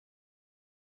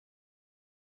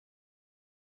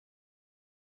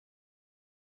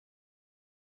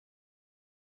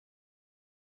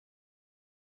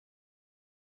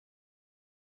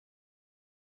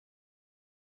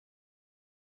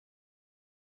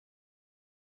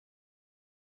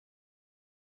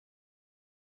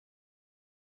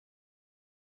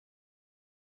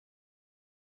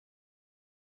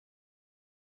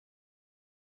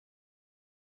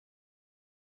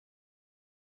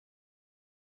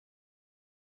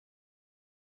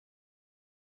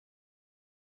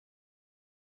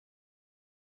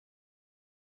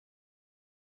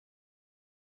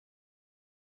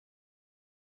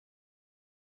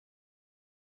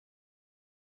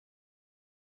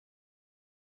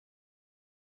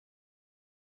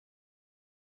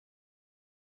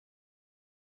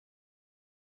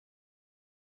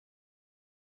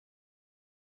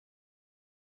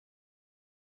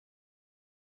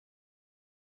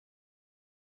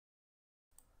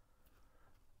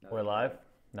We're live.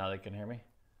 Now they can hear me.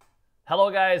 Hello,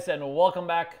 guys, and welcome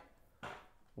back.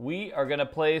 We are going to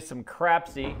play some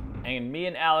Crapsy, and me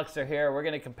and Alex are here. We're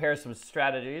going to compare some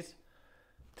strategies.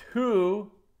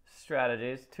 Two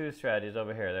strategies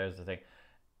over here. There's the thing.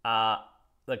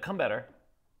 That come better.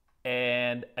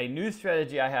 And a new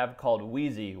strategy I have called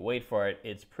Wheezy. Wait for it.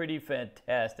 It's pretty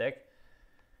fantastic.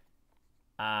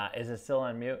 Is it still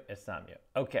on mute? It's not mute.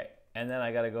 Okay. And then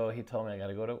I got to go. He told me I got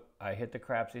to go to. I hit the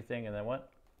Crapsy thing, and then what?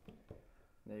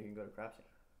 Then you can go to Crapsy.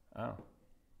 Oh.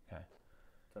 Okay.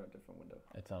 It's on a different window.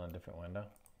 It's on a different window.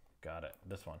 Got it.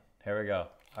 This one. Here we go.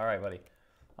 All right, buddy.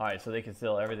 All right, so they can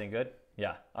still everything good?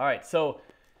 Yeah. All right, so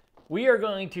we are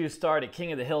going to start a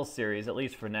King of the Hill series, at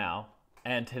least for now.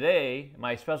 And today,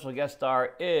 my special guest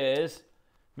star is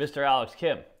Mr. Alex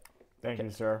Kim. Thank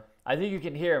you, sir. I think you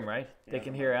can hear him, right? Yeah, They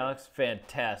can hear Alex?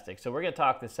 Fantastic. So we're going to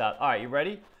talk this out. All right, you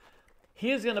ready?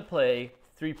 He is going to play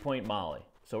 3-point Molly.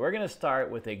 So we're going to start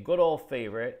with a good old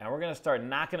favorite, and we're going to start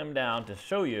knocking him down to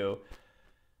show you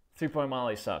 3-point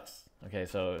Molly sucks. Okay,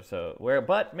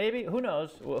 but maybe, who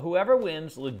knows, whoever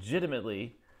wins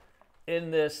legitimately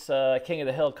in this King of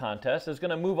the Hill contest is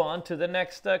going to move on to the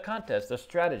next contest, the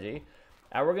strategy.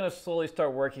 And we're going to slowly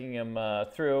start working him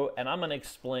through, and I'm going to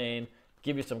explain,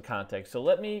 give you some context. So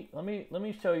let me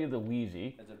show you the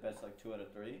Wheezy. Is it best like 2 out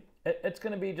of 3? It's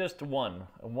going to be just one.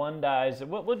 One dies.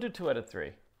 We'll do 2 out of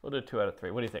 3. We'll do 2 out of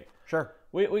 3. What do you think? Sure.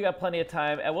 We got plenty of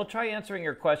time, and we'll try answering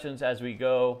your questions as we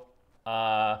go.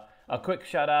 A quick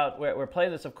shout out. We're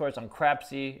playing this, of course, on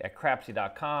Crapsy at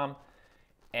crapsy.com,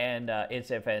 and it's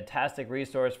a fantastic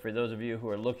resource for those of you who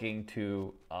are looking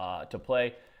to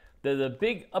play. The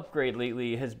big upgrade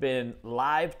lately has been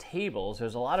live tables.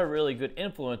 There's a lot of really good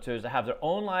influencers that have their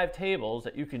own live tables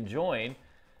that you can join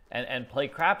and play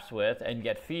craps with and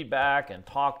get feedback and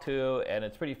talk to, and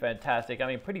it's pretty fantastic. I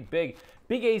mean, pretty big.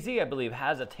 Big AZ, I believe,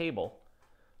 has a table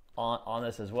on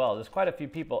this as well. There's quite a few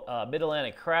people.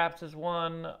 Mid-Atlantic Craps is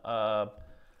one.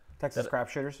 Texas Crap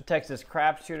Shooters. Texas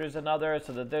Crap Shooters another.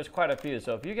 So that there's quite a few.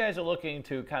 So if you guys are looking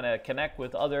to kind of connect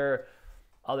with other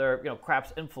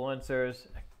craps influencers,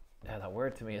 yeah, that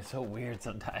word to me is so weird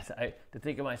sometimes. To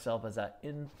think of myself as an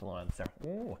influencer.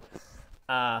 Ooh.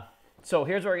 So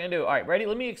here's what we're gonna do. All right, ready?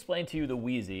 Let me explain to you the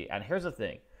Wheezy. And here's the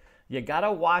thing, you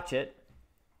gotta watch it.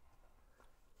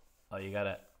 Oh, you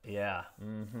gotta, yeah,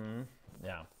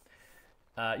 yeah.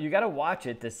 You gotta watch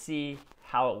it to see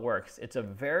how it works. It's a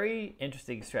very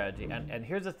interesting strategy. And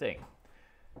here's the thing,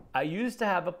 I used to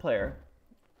have a player.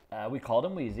 We called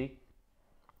him Wheezy.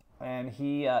 And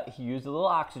he used a little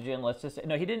oxygen. Let's just say,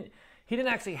 no, he didn't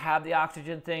actually have the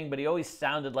oxygen thing, but he always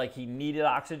sounded like he needed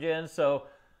oxygen, so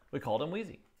we called him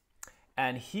Wheezy.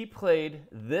 And he played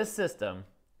this system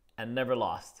and never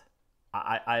lost.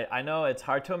 I know it's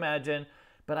hard to imagine,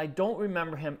 but I don't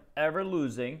remember him ever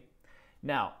losing.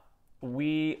 Now,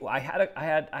 I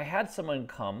had someone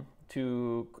come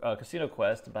to Casino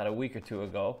Quest about a week or two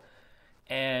ago.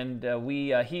 And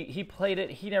he played it.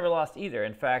 He never lost either.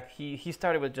 In fact, he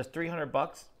started with just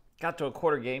 $300, got to a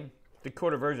quarter game, the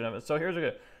quarter version of it. So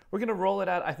here's we're gonna roll it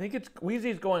out. I think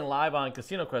Wheezy's going live on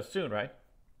Casino Quest soon, right?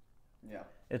 Yeah.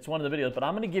 It's one of the videos, but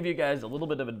I'm gonna give you guys a little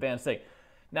bit of advanced thing.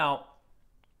 Now,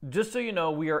 just so you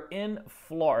know, we are in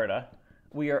Florida.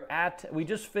 We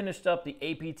just finished up the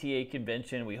APTA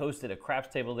convention. We hosted a craps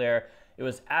table there. It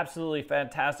was absolutely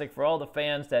fantastic for all the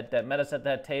fans that met us at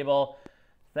that table.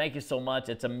 Thank you so much.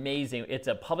 It's amazing. It's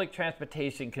a public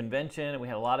transportation convention. We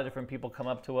had a lot of different people come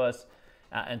up to us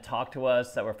and talk to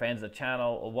us that were fans of the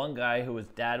channel. One guy whose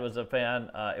dad was a fan.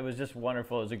 It was just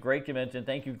wonderful. It was a great convention.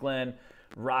 Thank you, Glenn,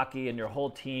 Rocky, and your whole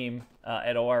team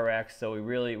at ORX. So we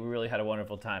really had a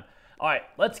wonderful time. All right,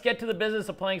 let's get to the business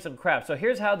of playing some craps. So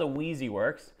here's how the Wheezy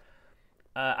works.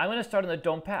 I'm going to start on the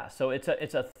Don't Pass. So it's a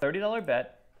 $30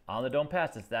 bet on the Don't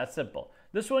Pass. It's that simple.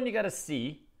 This one you got to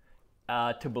see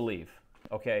to believe.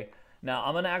 Okay, now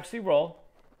I'm gonna actually roll,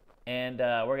 and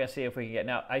we're gonna see if we can get.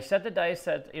 Now I set the dice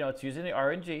at, it's using the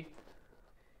RNG,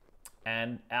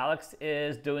 and Alex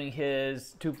is doing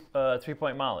his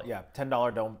 3-point Molly. Yeah,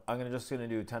 $10 don't. I'm just gonna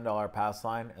do $10 pass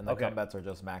line, and the Okay. come bets are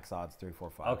just max odds 3, 4,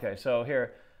 5. Okay, so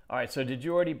here, all right. So did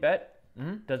you already bet?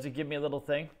 Mm-hmm. Does it give me a little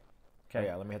thing? Okay.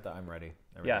 Oh, yeah, let me hit the I'm ready.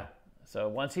 There we Yeah. go. So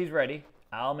once he's ready,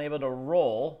 I'm able to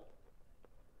roll.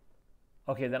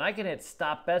 Okay, then I can hit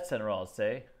stop bets and roll,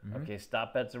 say. Mm-hmm. Okay,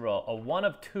 stop bets and roll. A 1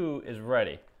 of 2 is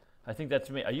ready. I think that's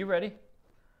me. Are you ready?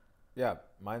 Yeah,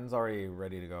 mine's already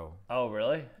ready to go. Oh,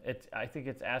 really? I think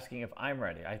it's asking if I'm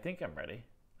ready. I think I'm ready.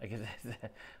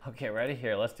 Okay, ready?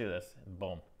 Here, let's do this.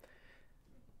 Boom.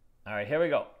 All right, here we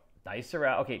go. Dice are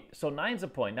out. Okay, so 9's a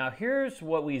point. Now, here's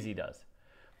what Wheezy does.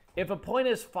 If a point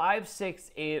is 5,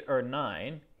 6, 8, or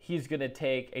 9, he's going to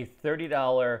take a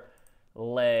 $30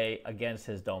 lay against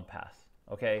his don't pass,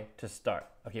 okay, to start.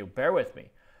 Okay, bear with me.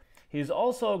 He's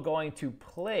also going to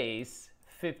place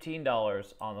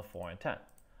 $15 on the 4 and 10.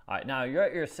 All right, now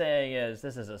what you're saying is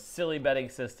this is a silly betting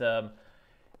system,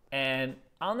 and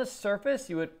on the surface,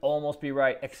 you would almost be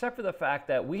right, except for the fact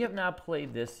that we have now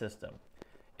played this system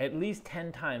at least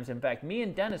 10 times. In fact, me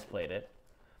and Dennis played it,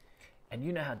 and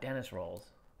you know how Dennis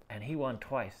rolls, and he won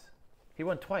twice. He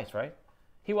won twice, right?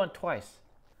 He won twice.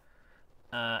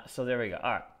 So there we go.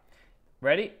 All right,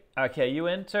 ready? Okay, you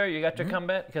in, sir? You got your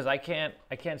comeback? Because I can't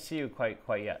see you quite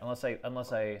yet,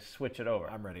 unless I switch it over.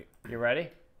 I'm ready. You ready?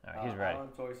 All right, he's ready. Alan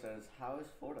Toy says, how is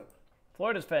Florida?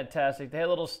 Florida's fantastic. They had a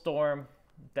little storm.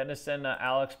 Dennis and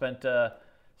Alex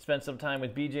spent some time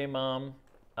with BJ Mom.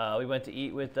 We went to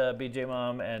eat with BJ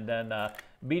Mom, and then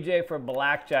BJ for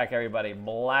blackjack, everybody.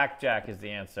 Blackjack is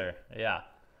the answer. Yeah.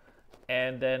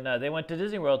 And then they went to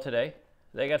Disney World today.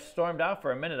 They got stormed out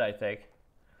for a minute, I think.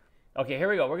 Okay, here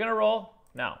we go. We're going to roll.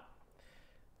 Now,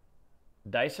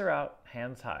 dice are out,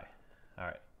 hands high. All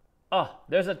right. Oh,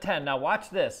 there's a 10. Now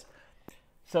watch this.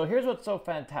 So here's what's so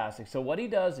fantastic. So what he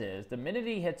does is, the minute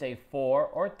he hits a 4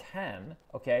 or 10,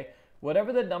 okay,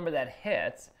 whatever the number that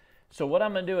hits, so what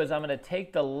I'm going to do is I'm going to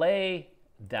take the lay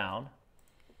down,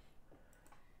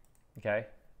 okay?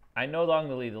 I no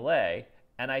longer lead the lay,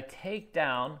 and I take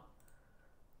down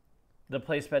the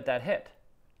place bet that hit,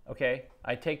 okay?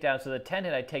 I take down, so the 10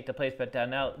 hit, I take the place bet down.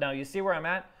 Now you see where I'm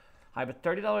at? I have a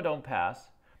 $30 don't pass.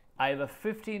 I have a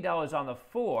 $15 on the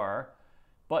 4,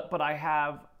 but I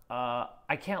have...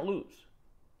 I can't lose.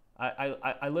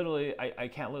 I literally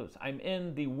can't lose. I'm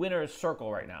in the winner's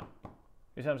circle right now.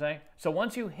 You see what I'm saying? So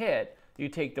once you hit, you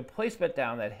take the place bet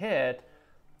down that hit,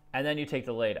 and then you take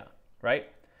the lay down, right?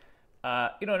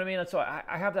 You know what I mean? And so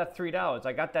I have that $3.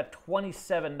 I got that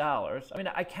 $27. I mean,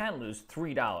 I can lose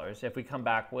 $3 if we come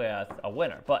back with a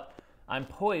winner, but I'm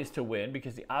poised to win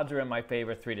because the odds are in my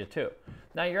favor 3-2.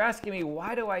 Now you're asking me,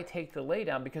 why do I take the lay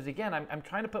down? Because again, I'm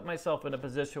trying to put myself in a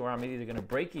position where I'm either going to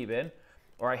break even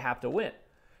or I have to win.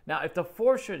 Now, if the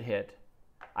 4 should hit,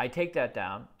 I take that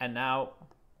down, and now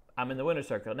I'm in the winner's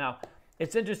circle. Now,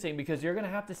 it's interesting because you're going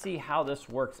to have to see how this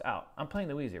works out. I'm playing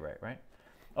the Wheezy right?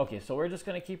 Okay, so we're just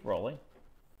going to keep rolling.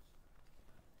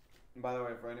 And by the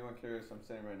way, for anyone curious, I'm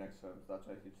sitting right next to him. So that's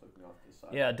why he keeps looking off to the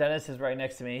side. Yeah, Dennis is right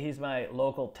next to me. He's my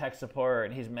local tech support,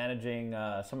 and he's managing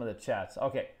some of the chats.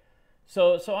 Okay,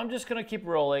 so I'm just going to keep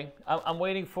rolling. I'm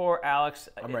waiting for Alex.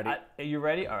 I'm ready. Are you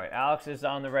ready? All right, Alex is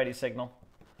on the ready signal.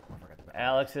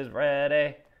 Alex is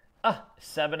ready.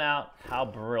 7 out. How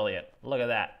brilliant. Look at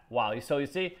that. Wow. So you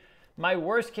see, my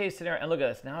worst case scenario, and look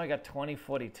at this. Now I got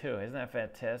 2042. Isn't that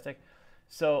fantastic?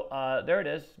 So there it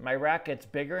is. My rack gets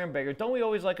bigger and bigger. Don't we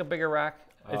always like a bigger rack?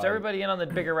 Is everybody in on the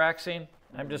bigger rack scene?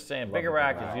 I'm just saying, bigger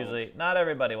rack is usually, not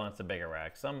everybody wants a bigger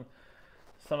rack. Some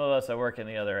of us are working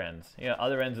the other ends. You know,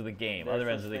 other ends of the game. There's other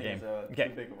ends of the game. Okay.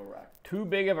 Too big of a rack. Too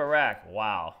big of a rack.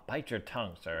 Wow. Bite your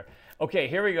tongue, sir. Okay,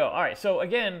 here we go. All right, so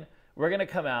again, we're going to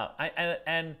come out.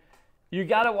 And you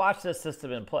got to watch this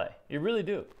system in play. You really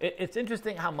do. It's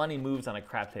interesting how money moves on a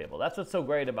crap table. That's what's so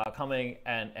great about coming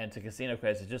and to Casino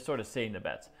Quiz, is just sort of seeing the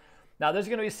bets. Now, there's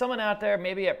going to be someone out there,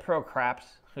 maybe at Pro Craps,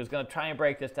 who's going to try and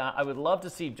break this down. I would love to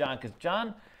see John, because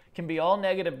John can be all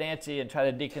negative Nancy and try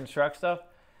to deconstruct stuff.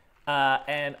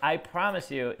 And I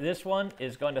promise you, this one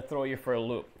is going to throw you for a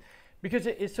loop. Because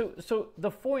so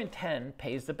the 4 and 10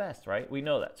 pays the best, right? We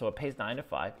know that. So it pays 9 to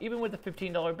 5. Even with a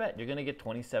 $15 bet, you're going to get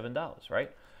 $27,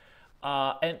 right?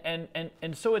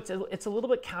 And so it's a little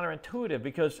bit counterintuitive,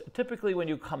 because typically when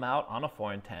you come out on a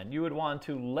 4 and 10, you would want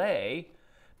to lay,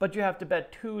 but you have to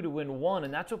bet 2 to win 1,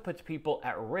 and that's what puts people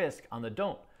at risk on the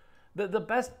don't.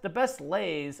 The best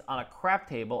lays on a crap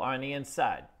table are on the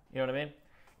inside. You know what I mean?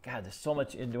 God, there's so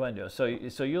much innuendo. So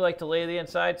you like to lay the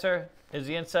inside, sir? Is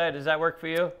the inside, does that work for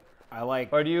you? I like.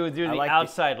 Or do you do the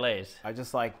outside lays? I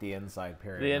just like the inside,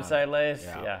 period. The inside lays?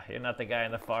 Yeah. You're not the guy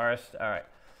in the forest. All right.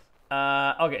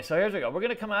 Okay, so here's we go. We're going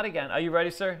to come out again. Are you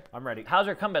ready, sir? I'm ready. How's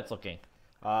your come bets looking?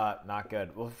 Not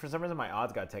good. Well, for some reason, my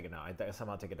odds got taken out. I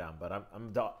somehow take it down, but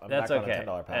I'm That's back okay.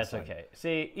 on a $10 pass. That's okay.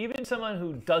 See, even someone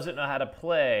who doesn't know how to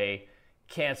play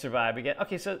can't survive again.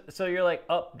 Okay, so you're like,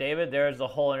 oh, David, there's a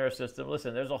hole in your system.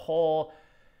 Listen, there's a hole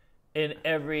in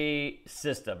every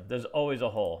system. There's always a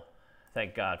hole.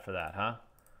 Thank God for that, huh?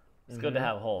 It's good to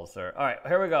have holes, sir. All right,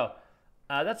 here we go.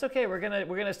 That's okay. We're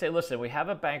gonna stay. Listen, we have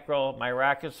a bankroll. My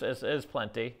rack is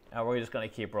plenty, and we're just gonna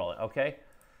keep rolling. Okay.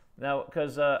 Now,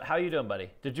 because how you doing, buddy?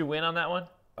 Did you win on that one?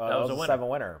 That was a winner. 7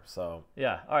 winner. So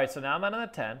yeah. All right. So now I'm on a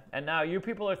 10, and now you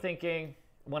people are thinking.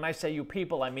 When I say you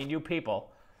people, I mean you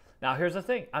people. Now here's the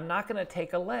thing. I'm not gonna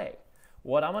take a lay.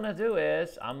 What I'm going to do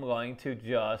is I'm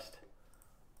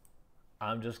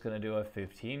just going to do a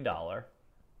 $15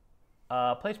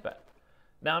 place bet.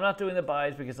 Now, I'm not doing the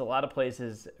buys because a lot of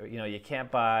places, you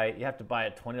can't buy. You have to buy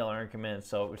at $20 increments.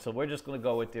 So we're just going to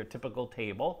go with your typical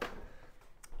table.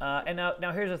 And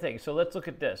now here's the thing. So let's look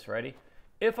at this. Ready?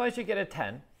 If I should get a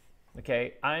 10,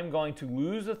 okay, I'm going to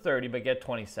lose the 30 but get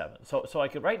 27. So I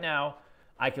could right now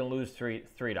I can lose $3.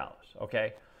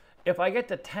 Okay. If I get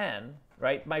to 10,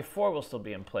 right, my 4 will still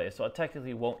be in place, so I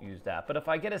technically won't use that. But if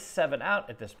I get a 7 out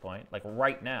at this point, like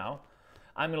right now,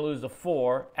 I'm going to lose the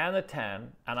 4 and the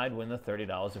 10, and I'd win the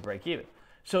 $30 to break even.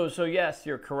 So yes,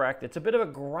 you're correct. It's a bit of a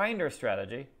grinder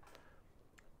strategy,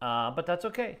 but that's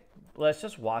okay. Let's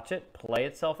just watch it play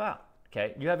itself out.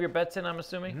 Okay, you have your bets in, I'm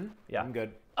assuming? Mm-hmm. Yeah. I'm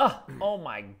good. Oh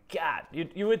my God.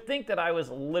 You would think that I was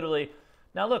literally...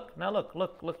 Now look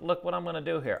what I'm going to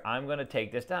do here. I'm going to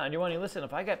take this down. And you're wondering, listen,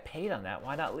 if I get paid on that,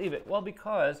 why not leave it? Well,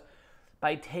 because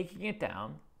by taking it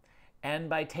down and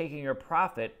by taking your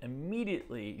profit,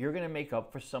 immediately you're going to make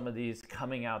up for some of these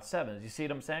coming out 7s. You see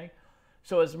what I'm saying?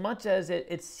 So as much as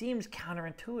it seems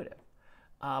counterintuitive,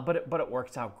 but it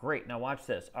works out great. Now watch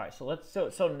this. All right,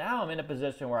 so now I'm in a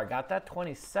position where I got that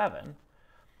 27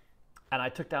 and I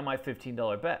took down my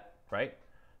 $15 bet, right?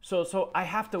 So I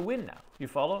have to win now. You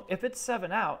follow? If it's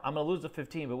 7 out, I'm going to lose the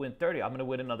 15 but win 30. I'm going to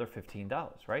win another $15,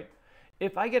 right?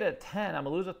 If I get a 10, I'm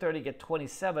going to lose a 30, get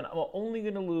 27. I'm only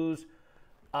going to lose, this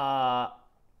 $3.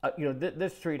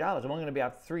 I'm only going to be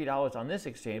out $3 on this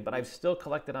exchange, but I've still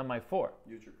collected on my 4.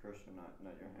 Use your cursor, not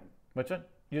your hand. Which one?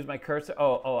 Use my cursor?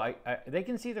 I they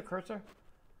can see the cursor?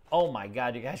 Oh my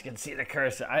God, you guys can see the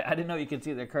cursor. I didn't know you could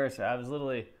see the cursor. I was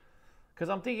literally... Because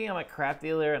I'm thinking I'm a crap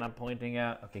dealer and I'm pointing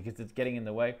out, okay, because it's getting in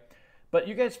the way. But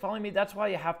you guys following me? That's why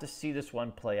you have to see this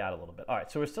one play out a little bit. All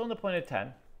right, so we're still in the point of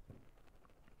 10.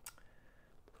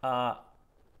 Yeah,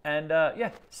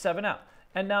 7 out.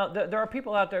 And now there are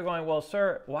people out there going, well,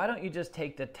 sir, why don't you just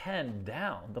take the 10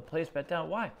 down, the place bet down?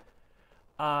 Why?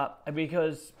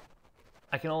 Because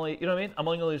I can only, you know what I mean? I'm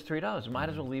only going to lose $3. Might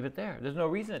as well leave it there. There's no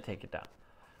reason to take it down.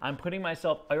 I'm putting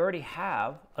myself, I already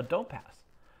have a don't pass.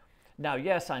 Now,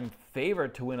 yes, I'm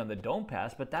favored to win on the don't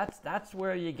pass, but that's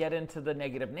where you get into the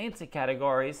negative Nancy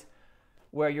categories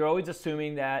where you're always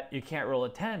assuming that you can't roll a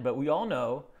 10, but we all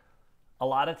know a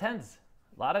lot of 10s.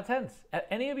 A lot of 10s.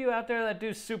 Any of you out there that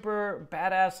do super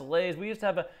badass lays? We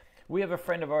have a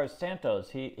friend of ours, Santos.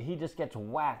 He just gets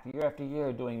whacked year after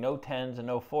year doing no 10s and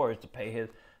no 4s to pay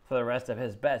for the rest of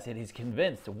his bets, and he's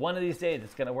convinced one of these days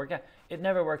it's going to work out. It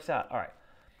never works out. All right.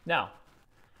 Now,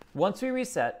 once we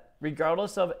reset,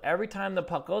 regardless of every time the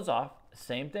puck goes off,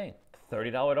 same thing.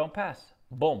 $30 don't pass.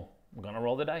 Boom. I'm going to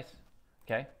roll the dice.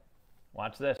 Okay?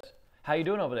 Watch this. How you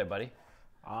doing over there, buddy?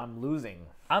 I'm losing.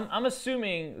 I'm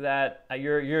assuming that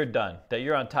you're done, that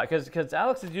you're on top. Because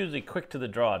Alex is usually quick to the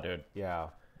draw, dude. Yeah,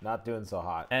 not doing so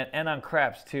hot. And on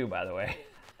craps, too, by the way.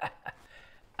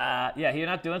 Yeah, you're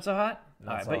not doing so hot? Not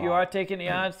all right, so but hot. You are taking the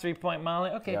odds, 3-point Molly?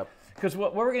 Okay. Yep. Because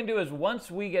what we're going to do is once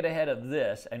we get ahead of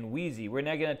this and Wheezy, we're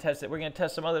now going to test it. We're going to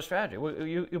test some other strategy.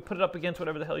 You put it up against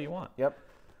whatever the hell you want. Yep.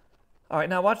 All right,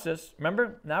 now watch this.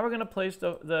 Remember, now we're going to place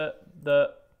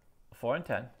the 4 and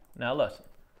 10. Now listen,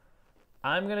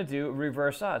 I'm going to do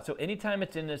reverse odds. So anytime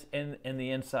it's in the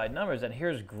inside numbers, and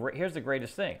here's the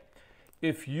greatest thing.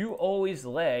 If you always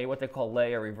lay what they call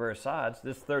lay or reverse odds,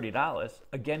 this $30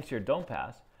 against your don't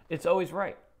pass, it's always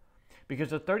right.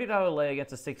 Because a $30 lay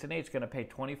against a 6 and 8 is going to pay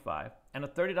 25, and a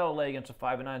 $30 lay against a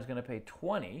 5 and 9 is going to pay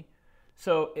 20.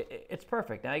 So it's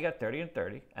perfect. Now you got 30 and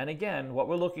 30. And again, what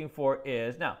we're looking for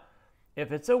is, now,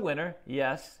 if it's a winner,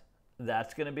 yes,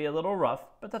 that's going to be a little rough,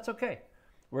 but that's okay.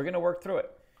 We're going to work through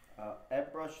it.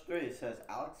 At Brush 3 says,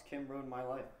 Alex Kim ruined my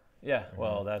life. Yeah,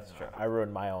 well, that's true. I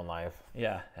ruined my own life.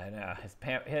 Yeah, I know.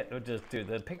 Dude,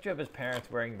 the picture of his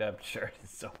parents wearing the shirt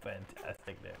is so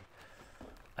fantastic, dude.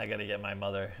 I got to get my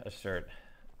mother a shirt.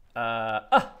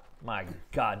 My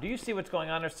God. Do you see what's going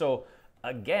on there? So,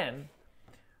 again,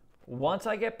 once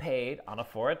I get paid on a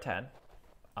 4 or 10,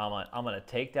 I'm going to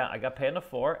take down. I got paid on a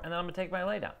 4, and then I'm going to take my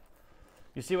lay down.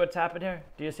 You see what's happened here?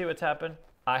 Do you see what's happened?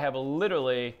 I have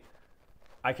literally,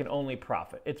 I can only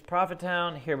profit. It's profit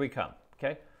town. Here we come.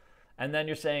 Okay? And then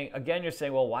you're saying,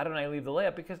 well, why don't I leave the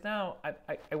layup? Because now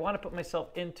I want to put myself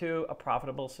into a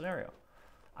profitable scenario.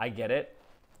 I get it.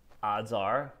 Odds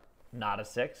are not a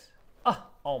 6.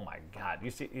 Oh my God.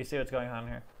 You see what's going on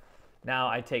here? Now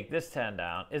I take this 10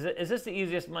 down. Is this the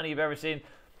easiest money you've ever seen?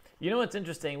 You know what's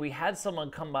interesting? We had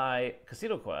someone come by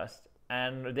Casino Quest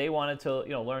and they wanted to,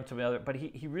 learn something other, but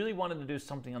he really wanted to do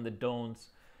something on the don'ts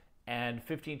and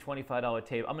 $15, $25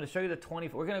 table. I'm going to show you the 20.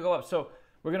 We're going to go up. So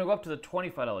We're going to go up to the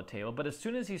 $25 table, but as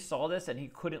soon as he saw this and he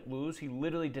couldn't lose, he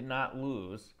literally did not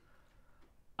lose.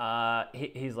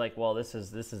 He's like, well, this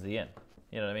is the end.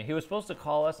 You know what I mean? He was supposed to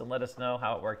call us and let us know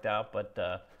how it worked out, but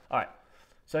all right.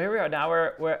 So here we are.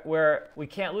 Now we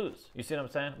can't lose. You see what I'm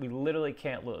saying? We literally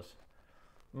can't lose.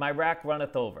 My rack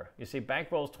runneth over. You see,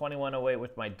 bankroll is 2108,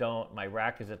 which my don't. My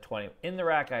rack is at 20. In the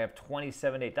rack, I have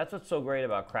 27.8. That's what's so great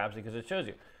about Crapsy, because it shows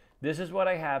you. This is what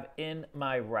I have in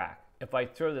my rack. If I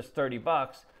throw this $30,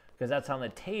 because that's on the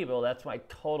table, that's my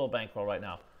total bankroll right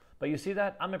now. But you see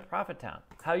that? I'm in Profit Town.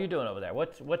 How you doing over there?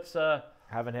 What's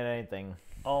Haven't hit anything.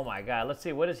 Oh my God. Let's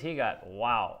see. What does he got?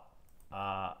 Wow.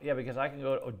 Yeah, because I can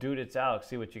go, oh, dude, it's Alex.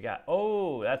 See what you got.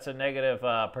 Oh, that's a negative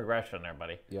progression there,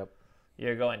 buddy. Yep.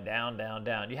 You're going down, down,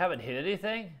 down. You haven't hit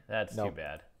anything? That's too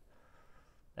bad.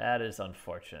 That is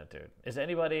unfortunate, dude. Is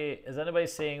anybody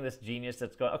seeing this genius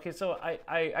that's going, okay, so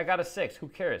I got a 6. Who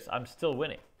cares? I'm still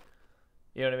winning.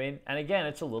 You know what I mean? And again,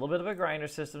 it's a little bit of a grinder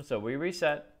system, so we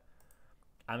reset.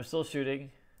 I'm still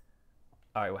shooting.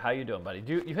 All right, well, how you doing, buddy?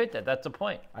 You hit that. That's the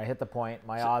point. I hit the point.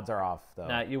 My odds are off, though.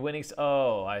 Now, you're winning.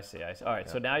 Oh, I see. All right,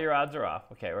 so now your odds are off.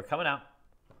 Okay, we're coming out.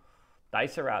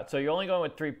 Dice are out. So you're only going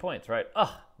with 3 points, right?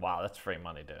 Oh, wow, that's free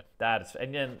money, dude.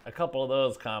 And then a couple of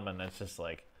those come, and it's just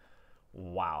like,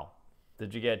 wow.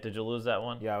 Did you lose that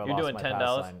one? Yeah, you're doing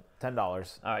 $10. $10. All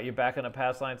right, you're back on the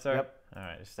pass line, sir? Yep. All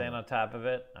right, you're staying on top of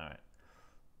it. All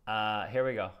right. Here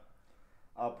we go.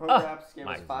 Prograps gave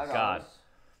us $5. God.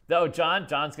 No,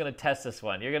 John's going to test this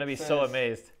one. You're going to be so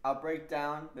amazed. I'll break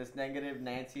down this negative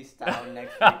Nancy style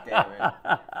next week, David.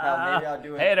 Hell, maybe I'll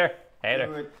do it. Hater.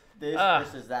 Do it this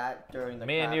versus that during the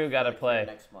me and you got to play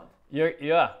next month.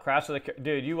 Crash of the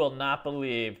dude. You will not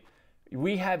believe.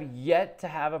 We have yet to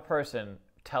have a person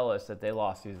tell us that they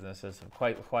lost using the system.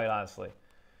 Quite honestly,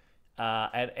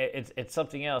 and it's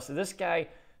something else. So this guy.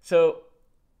 So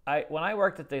when I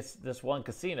worked at this one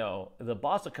casino, the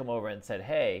boss would come over and said,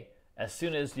 "Hey, as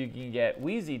soon as you can get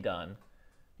Wheezy done,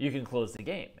 you can close the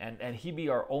game," and he'd be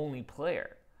our only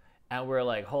player. And we're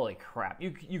like, holy crap!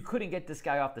 You couldn't get this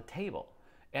guy off the table.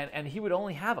 And he would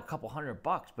only have a couple $100,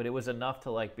 but it was enough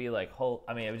to like be like,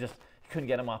 it was just, you couldn't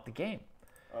get him off the game.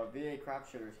 VA Crap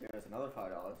Shooters gave us another $5.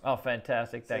 Oh,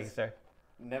 fantastic. Thank you, sir.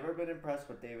 Never been impressed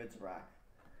with David's rack.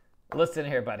 Listen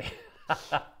here, buddy.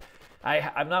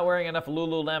 I'm not wearing enough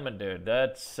Lululemon, dude.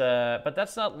 But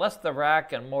that's not less the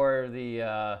rack and more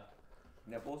the...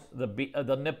 nipples?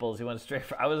 The nipples. You went straight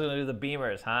for... I was going to do the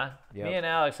beamers, huh? Yep. Me and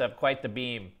Alex have quite the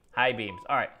beam. High beams.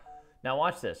 All right. Now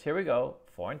watch this. Here we go.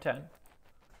 4 and 10.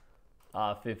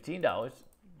 $15.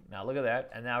 Now look at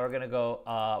that. And now we're gonna go.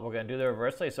 We're gonna do the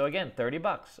reverse play. So again,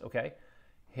 $30. Okay.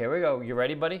 Here we go. You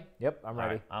ready, buddy? Yep, I'm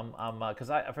ready. Right.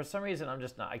 Because for some reason I'm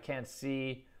just not. I can't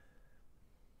see.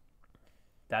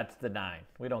 That's the 9.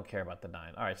 We don't care about the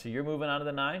 9. All right. So you're moving on to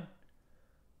the 9.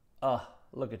 Oh,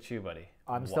 look at you, buddy.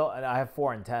 I'm still. And I have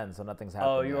 4 and 10, so nothing's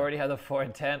happening. Oh, you already have the 4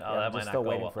 and 10. Oh, yeah, that I'm might just not still go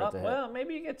waiting well. for it to hit. Well,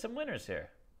 maybe you get some winners here.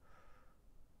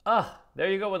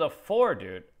 There you go with a 4,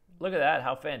 dude. Look at that.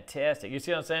 How fantastic. You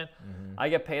see what I'm saying? Mm-hmm. I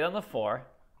get paid on the 4.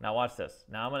 Now watch this.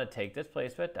 Now I'm going to take this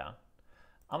place bet down.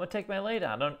 I'm going to take my lay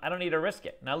down. I don't need to risk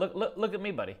it. Now look at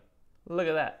me, buddy. Look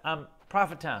at that. I'm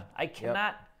Profit Town. I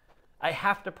cannot. Yep. I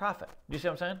have to profit. Do you see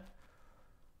what I'm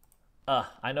saying?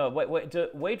 I know.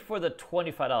 Wait for the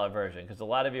 $25 version, because a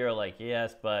lot of you are like,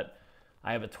 yes, but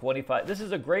I have a $25. This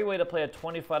is a great way to play a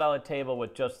 $25 table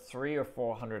with just $300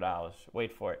 or $400.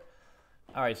 Wait for it.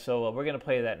 All right, so we're going to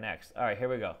play that next. All right, here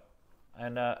we go.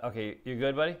 And, okay, you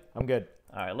good, buddy? I'm good.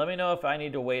 All right, let me know if I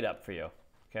need to wait up for you.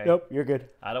 Okay? Nope, you're good.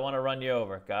 I don't want to run you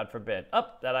over, God forbid.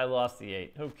 That I lost the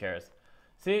 8. Who cares?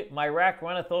 See, my rack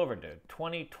runneth over, dude.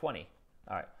 20-20.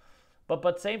 All right.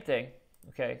 But same thing.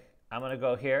 Okay, I'm going to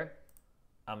go here.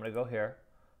 I'm going to go here.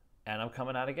 And I'm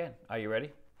coming out again. Are you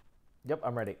ready? Yep,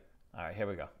 I'm ready. All right, here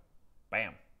we go.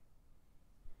 Bam.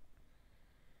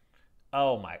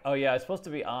 Oh yeah, it's supposed to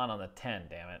be on the 10,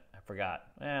 damn it. I forgot.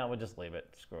 We'll just leave it.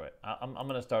 Screw it. I'm going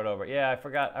to start over. Yeah, I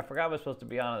forgot it was supposed to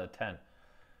be on the 10.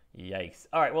 Yikes.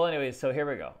 All right, well, anyways, so here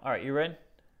we go. All right, you ready?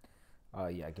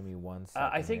 Yeah, give me 1 second.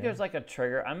 I think there's like a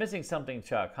trigger. I'm missing something,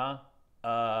 Chuck, huh?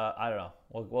 I don't know.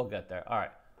 We'll get there. All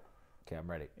right. Okay,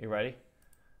 I'm ready. You ready?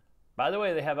 By the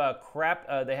way, they have a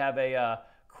crapless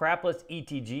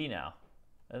ETG now.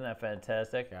 Isn't that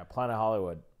fantastic? Yeah, Planet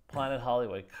Hollywood.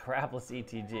 Crapless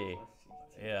ETG.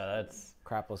 Yeah, that's...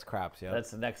 Crapless craps, yeah.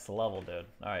 That's the next level, dude.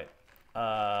 All right.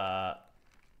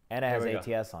 And it has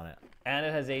ATS on it. And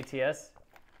it has ATS?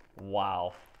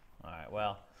 Wow. All right,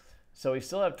 well. So we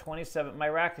still have 27. My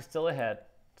rack is still ahead.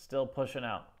 Still pushing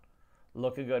out.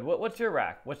 Looking good. What's your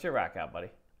rack? What's your rack out, buddy?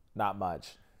 Not much.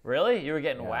 Really? You were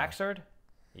getting waxered?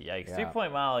 Yikes. Yeah.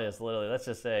 3-point Molly is literally, let's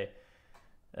just say,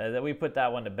 That we put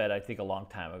that one to bed, I think, a long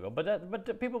time ago. But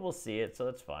the people will see it, so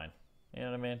that's fine. You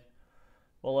know what I mean?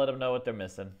 We'll let them know what they're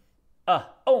missing.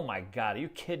 Oh my God, are you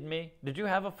kidding me? Did you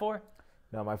have a 4?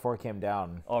 No, my 4 came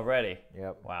down. Already?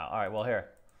 Yep. Wow. All right, well, here.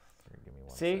 Give me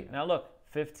one See, second. now look,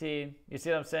 15. You see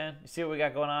what I'm saying? You see what we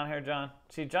got going on here, John?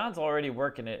 See, John's already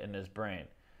working it in his brain.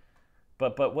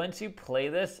 But once you play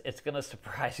this, it's going to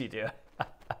surprise you, dude.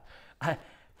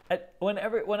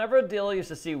 Whenever Dill used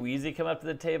to see Wheezy come up to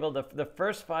the table, the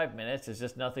first 5 minutes is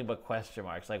just nothing but question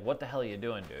marks. Like, what the hell are you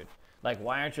doing, dude? Like,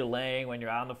 why aren't you laying when you're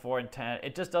out on the 4 and 10?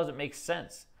 It just doesn't make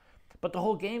sense. But the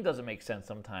whole game doesn't make sense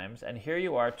sometimes. And here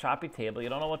you are, choppy table. You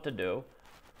don't know what to do.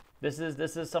 This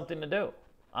is something to do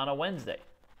on a Wednesday.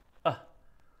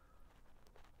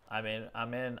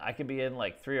 I could be in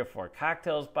like 3 or 4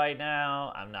 cocktails by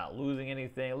now. I'm not losing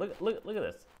anything. Look at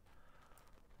this.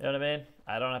 You know what I mean?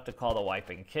 I don't have to call the wife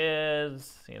and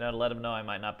kids, to let them know I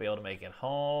might not be able to make it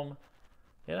home.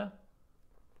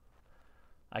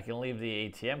 I can leave the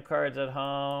ATM cards at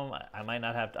home. I might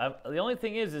not have to. The only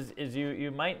thing is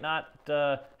you might not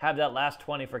have that last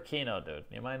 20 for Keno, dude.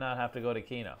 You might not have to go to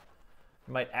Keno.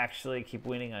 You might actually keep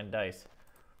winning on dice.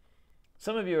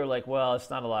 Some of you are like, well,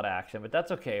 it's not a lot of action, but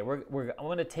that's okay. I'm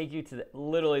going to take you to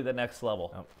literally the next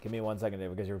level. Oh, give me 1 second, Dave,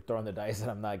 because you're throwing the dice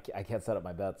and I can't set up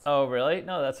my bets. Oh, really?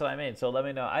 No, that's what I mean. So let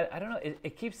me know. I don't know.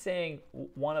 It keeps saying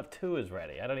 1 of 2 is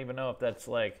ready. I don't even know if that's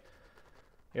like,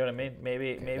 you know what I mean?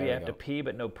 Maybe I have to pee,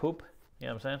 but no poop. You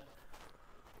know what I'm saying?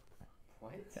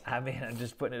 What? I'm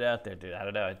just putting it out there, dude. I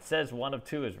don't know. It says 1 of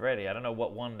 2 is ready. I don't know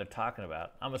what 1 they're talking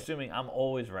about. I'm assuming I'm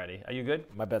always ready. Are you good?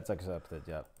 My bet's accepted,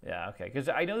 yep. Yeah, okay. Because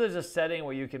I know there's a setting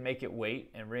where you can make it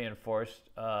wait and reinforced.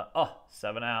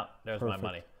 7 out. There's Perfect. my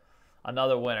money.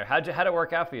 Another winner. How'd it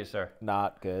work out for you, sir?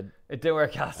 Not good. It didn't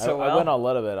work out so well. I went a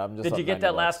little bit. I'm just. Did you get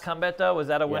that last comeback though? Was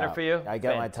that a winner for you? I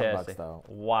got Fantastic. my $10 though.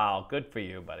 Wow, good for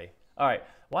you, buddy. All right,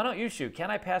 why don't you shoot? Can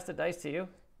I pass the dice to you?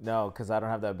 No, because I don't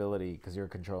have the ability because you're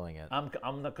controlling it.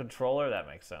 I'm the controller. That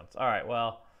makes sense. All right,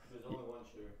 well. There's only 1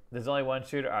 shooter. There's only 1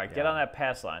 shooter. All right, get on that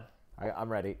pass line.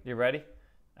 I'm ready. You ready?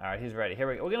 All right, he's ready. Here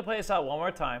we go. We're gonna play this out one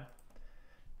more time.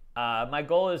 My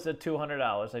goal is the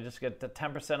 $200. I just get the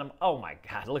 10% of. Oh my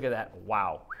God! Look at that!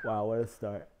 Wow. Wow, what a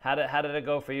start. How did it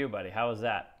go for you, buddy? How was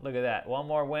that? Look at that. One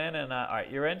more win, and all right,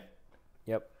 you're in.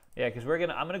 Yep. Yeah, because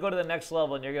I'm gonna go to the next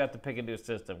level, and you're gonna have to pick a new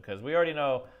system because we already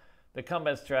know the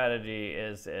combat strategy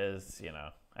is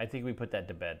I think we put that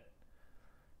to bed.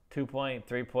 2 point,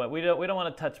 3 point. We don't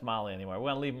want to touch Molly anymore. We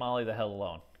want to leave Molly the hell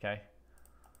alone. Okay.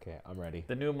 Okay, I'm ready.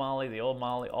 The new Molly, the old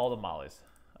Molly, all the Mollys.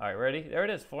 All right, ready? There it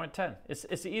is, 4 and 10.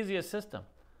 It's the easiest system.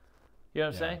 You know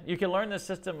what I'm saying? You can learn this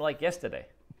system like yesterday.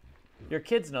 Your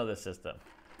kids know this system.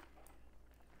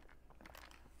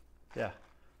 Yeah.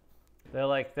 They're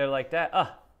like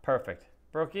that. Perfect.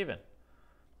 Broke even.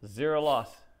 0 loss.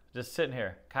 Just sitting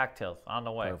here. Cocktails on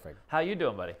the way. Perfect. How you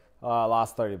doing, buddy? I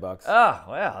lost $30. Oh,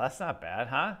 well, that's not bad,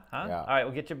 huh? Yeah. All right,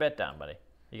 we'll get your bet down, buddy.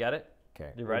 You got it?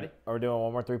 Okay. You ready? Are we doing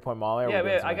 1 more 3-point Molly? Or Yeah, we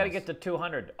doing I got to something get to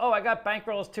 200. Oh, I got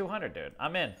bankroll is 200, dude.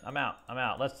 I'm in. I'm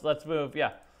out. Let's move.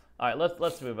 Yeah. All right,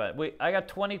 let's move on. I got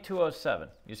 2207.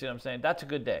 You see what I'm saying? That's a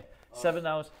good day.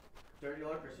 $7. Dirty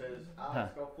Lurker says,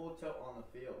 Alex, go full tilt on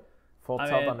the field. Full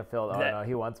tilt on the field. Oh, no,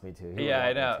 he wants me to. Yeah,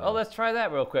 I know. Oh, let's try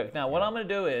that real quick. Now, what I'm going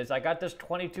to do is I got this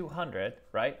 2200,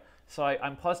 right? So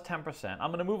I'm plus 10%.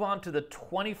 I'm going to move on to the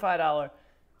 $25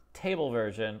 table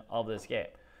version of this game.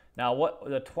 Now, what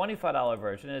the $25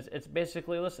 version is, it's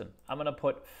basically, listen, I'm going to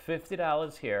put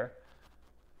 $50 here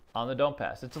on the don't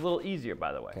pass. It's a little easier,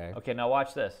 by the way. Okay, now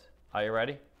watch this. Are you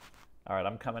ready? All right,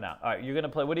 I'm coming out. All right, you're going to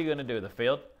play. What are you going to do? The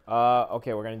field?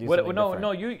 Okay, we're going to do something different.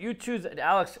 No, you choose.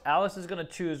 Alice is going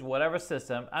to choose whatever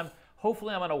system.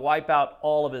 Hopefully, I'm going to wipe out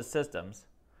all of his systems.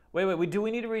 Wait. Do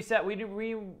we need to reset? We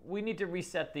need to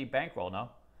reset the bankroll, no?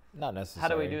 Not necessarily.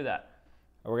 How do we do that?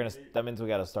 That means we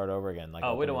got to start over again. Like,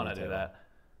 oh, we don't want to do that.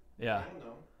 Yeah.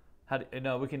 I don't know.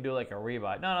 No, we can do like a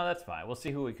rebuy. No, that's fine. We'll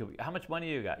see who we could. How much money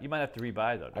you got? You might have to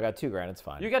rebuy though. I got $2,000. It's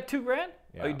fine. You got $2,000?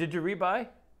 Yeah. Oh, did you rebuy?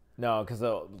 No, because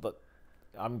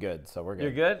I'm good, so we're good.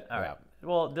 You're good? All right.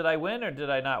 Well, did I win or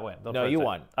did I not win? No, you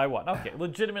won. I won. Okay,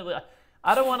 legitimately.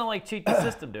 I don't want to like cheat the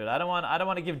system, dude. I don't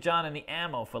want to give John any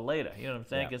ammo for later. You know what I'm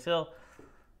saying? Because he'll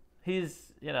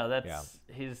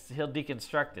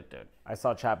deconstruct it, dude. I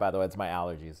saw chat, by the way. It's my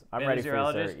allergies. I'm ready for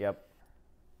you, sir. Yep.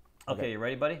 Okay, you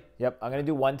ready, buddy? Yep. I'm gonna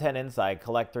do 110 inside.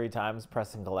 Collect 3 times.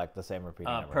 Press and collect the same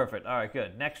repeating number. Perfect. All right,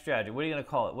 good. Next strategy. What are you gonna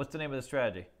call it? What's the name of the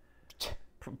strategy?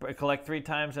 Collect 3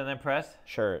 times and then press.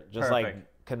 Sure. Just like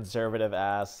conservative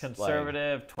ass.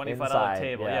 Conservative $25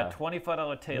 table. Yeah,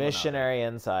 $25 table. Missionary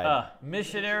inside.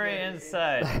 Missionary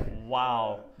inside.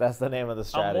 Wow. That's the name of the A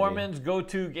strategy. Mormon's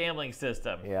go-to gambling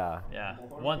system. Yeah. Yeah.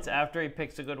 Once after he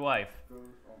picks a good wife.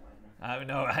 I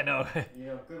know. You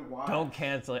know, good wives. Don't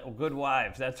cancel it. Oh, good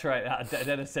wives. That's right.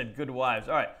 Dennis said good wives.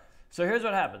 All right. So here's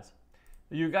what happens.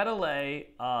 You got to lay,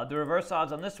 the reverse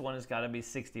odds on this one has got to be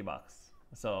 $60.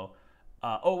 So,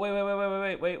 oh,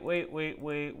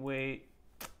 wait.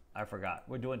 I forgot.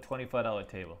 We're doing $25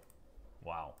 table.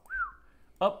 Wow.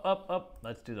 Up.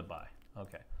 Let's do the buy.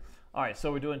 Okay. All right.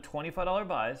 So we're doing $25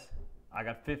 buys. I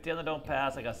got 50 on the don't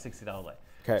pass. I got $60 lay.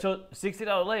 Okay. So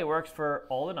 $60 lay works for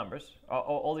all the numbers,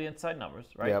 all the inside numbers,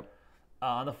 right? Yep.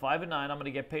 On the 5 and 9, I'm going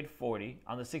to get paid 40.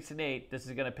 On the 6 and 8, this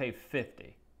is going to pay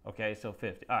 50. Okay, so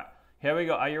 50. All right, here we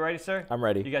go. Are you ready, sir? I'm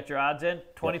ready. You got your odds in?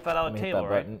 $25 Let me hit table, that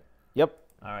right? button. Yep.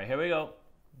 All right, here we go.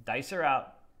 Dice are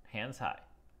out. Hands high.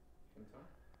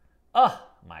 Oh,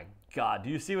 my God. Do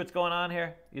you see what's going on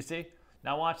here? You see?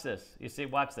 Now watch this. You see?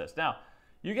 Watch this. Now,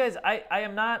 you guys,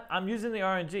 I'm using the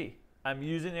RNG. I'm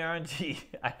using the RNG.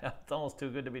 I know, it's almost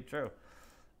too good to be true.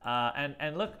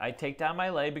 And look, I take down my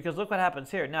lay because look what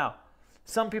happens here. Now,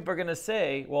 some people are going to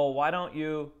say, well, why don't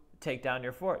you take down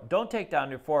your 4? Don't take down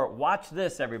your 4. Watch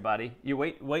this, everybody. You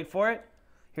wait for it.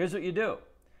 Here's what you do.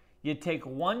 You take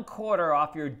 1/4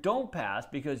 off your don't pass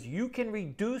because you can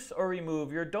reduce or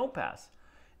remove your don't pass.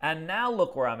 And now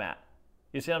look where I'm at.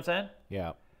 You see what I'm saying?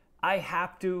 Yeah. I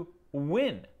have to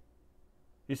win.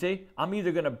 You see, I'm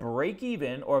either going to break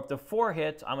even, or if the 4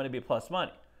 hits, I'm going to be plus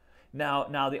money.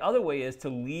 Now the other way is to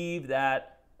leave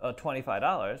that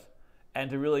 $25 and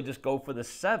to really just go for the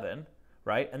 7,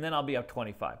 right? And then I'll be up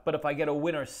 25. But if I get a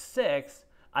winner 6,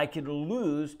 I could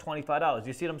lose $25.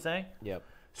 You see what I'm saying? Yep.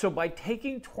 So by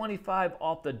taking 25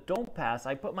 off the don't pass,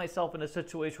 I put myself in a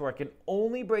situation where I can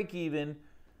only break even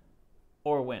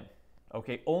or win.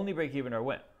 Okay, only break even or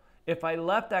win. If I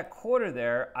left that 1/4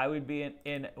 there, I would be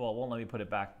well, let me put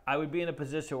it back. I would be in a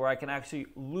position where I can actually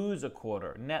lose a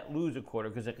 1/4, net lose a 1/4,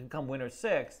 because it can come winner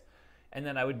 6, and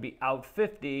then I would be out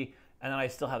 50, and then I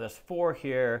still have this 4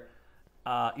 here.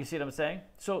 You see what I'm saying?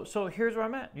 So here's where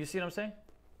I'm at. You see what I'm saying?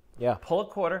 Yeah. Pull a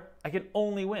 1/4, I can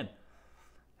only win.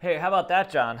 Hey, how about that,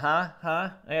 John?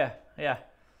 Huh? Yeah.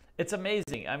 It's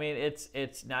amazing. I mean,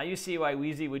 it's now you see why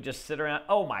Weezy would just sit around.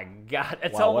 Oh my God,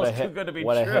 it's Wow, almost too good to be true.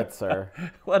 What a hit, sir.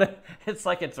 It's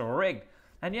like it's rigged.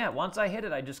 And yeah, once I hit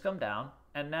it, I just come down,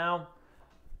 and now,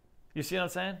 you see what I'm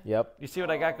saying? Yep. You see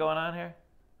what I got going on here?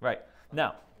 Right.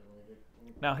 Now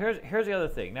here's the other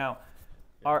thing. Now,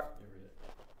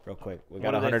 Real quick, we What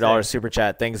got a do they $100 say? super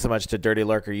chat. Thank you so much to Dirty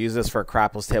Lurker. Use this for a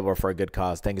crapples table or for a good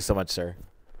cause. Thank you so much, sir.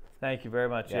 thank you very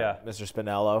much. Yeah. Mr.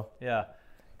 Spinello. Yeah.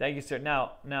 Thank you, sir.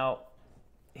 Now,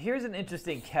 here's an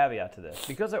interesting caveat to this.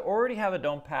 Because I already have a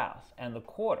don't pass and the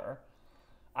 1/4,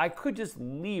 I could just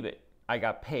leave it. I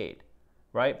got paid,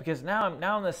 right? Because now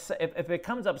I'm if it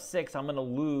comes up 6, I'm going to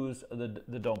lose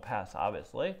the don't pass,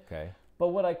 obviously. Okay. But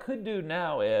what I could do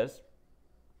now is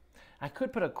I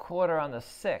could put a 1/4 on the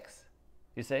 6.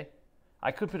 You see?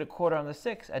 I could put a 1/4 on the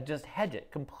 6 and just hedge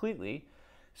it completely.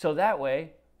 So that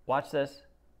way, watch this,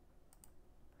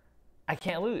 I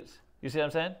can't lose. You see what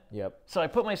I'm saying? Yep. So I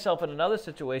put myself in another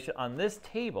situation on this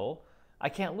table. I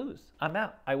can't lose. I'm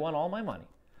out. I won all my money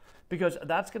because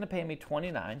that's going to pay me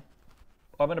 29,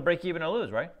 or I'm going to break even or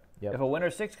lose, right? Yep. If a winner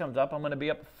 6 comes up, I'm going to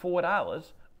be up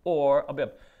 $4, or I'll be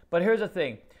up. But here's the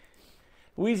thing.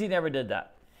 Weezy never did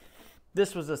that.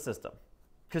 This was the system,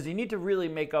 because you need to really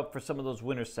make up for some of those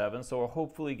winner 7s. So we're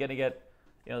hopefully going to get,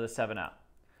 the 7 out.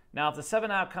 Now, if the 7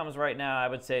 out comes right now, I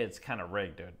would say it's kind of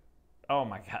rigged, dude. Oh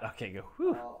my God. Okay, go.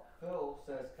 Whew. Phil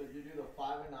says, could you do the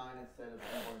 5 and 9 instead of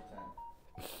 4 and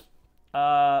 10?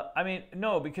 I mean,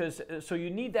 no, because so you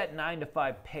need that 9 to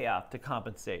 5 payoff to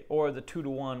compensate, or the 2 to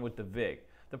 1 with the VIG.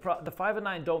 The 5 and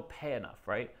 9 don't pay enough,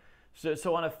 right?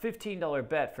 So on a $15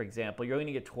 bet, for example, you're only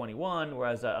going to get 21,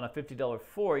 whereas on a $50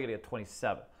 4, you're going to get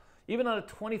 27. Even on a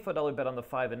 $25 bet on the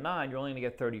 5 and 9, you're only going to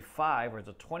get 35, whereas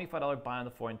a $25 buy on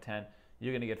the 4 and 10,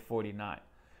 you're going to get 49.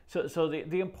 So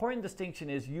the important distinction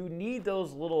is you need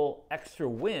those little extra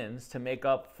wins to make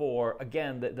up for,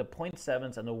 again, the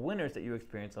 0.7s and the winners that you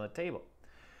experience on the table.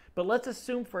 But let's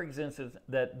assume, for instance,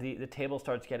 that the table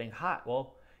starts getting hot.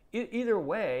 Well, either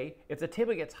way, if the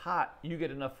table gets hot, you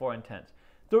get enough 4 and 10s.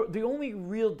 The only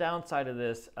real downside of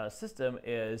this system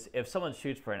is if someone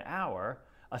shoots for an hour,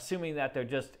 assuming that they're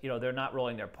just, they're not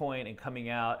rolling their point and coming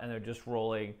out and they're just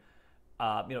rolling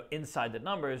inside the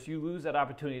numbers, you lose that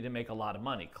opportunity to make a lot of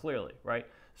money, clearly, right?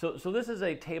 So this is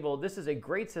a table, this is a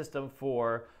great system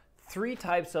for 3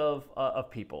 types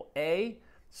of people. A,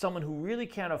 someone who really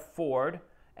can't afford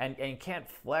and can't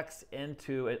flex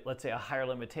into, let's say, a higher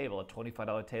limit table, a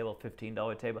 $25 table,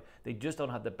 $15 table. They just don't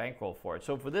have the bankroll for it.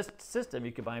 So for this system,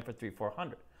 you can buy it for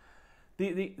 $300-400.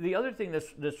 The other thing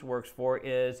this works for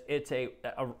is it's a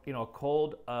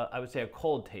cold, I would say a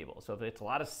cold table. So if it's a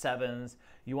lot of sevens,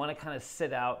 you want to kind of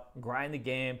sit out, grind the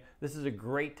game. This is a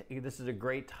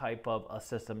great type of a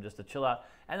system just to chill out.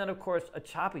 And then of course a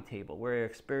choppy table where you're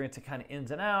experiencing kind of ins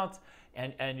and outs,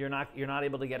 and you're not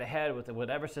able to get ahead with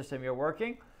whatever system you're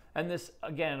working. And this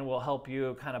again will help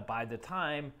you kind of bide the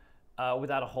time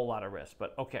without a whole lot of risk.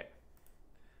 But okay.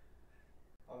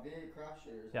 V8 Craft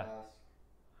Shooters Yeah. asks,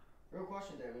 real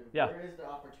question, David. Yeah. Where is the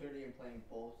opportunity in playing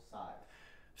both sides?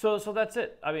 So that's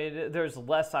it. I mean, there's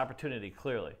less opportunity,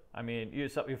 clearly. I mean, you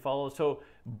follow. So,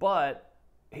 but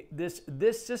this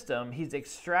system, he's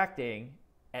extracting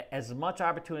as much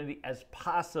opportunity as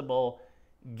possible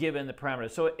given the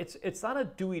parameters. So it's not a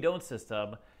do-we-don't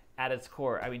system at its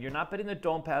core. I mean, you're not betting the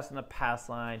don't pass on the pass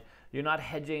line. You're not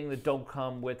hedging the don't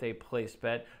come with a place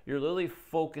bet. You're literally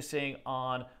focusing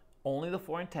on only the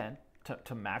 4 and 10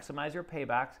 to maximize your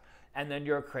paybacks. And then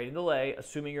you're creating the lay,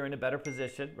 assuming you're in a better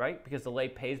position, right? Because the lay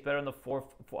pays better on the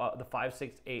 5,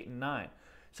 6, 8, and 9.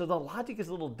 So the logic is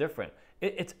a little different.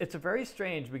 It's a very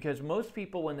strange because most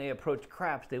people, when they approach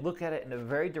craps, they look at it in a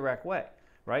very direct way,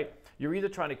 right? You're either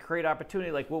trying to create opportunity,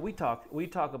 like what we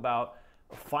talk about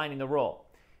finding the roll.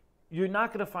 You're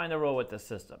not going to find the roll with this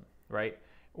system, right?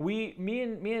 Me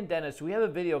and Dennis, we have a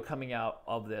video coming out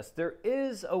of this. There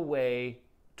is a way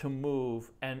to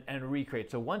move and recreate.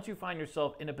 So once you find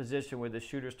yourself in a position where the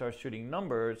shooter starts shooting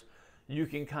numbers, you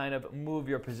can kind of move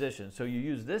your position. So you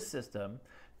use this system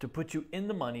to put you in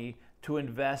the money to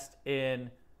invest in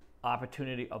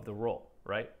opportunity of the roll,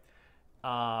 right?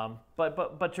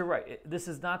 But you're right. This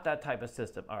is not that type of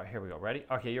system. All right, here we go. Ready?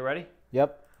 Okay, you ready?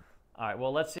 Yep. All right,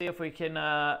 well, let's see if we can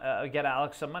get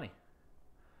Alex some money.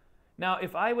 Now,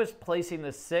 if I was placing the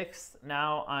 6th,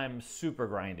 now I'm super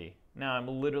grindy. Now I'm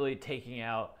literally taking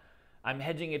out, I'm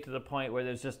hedging it to the point where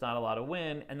there's just not a lot of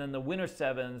win, and then the winner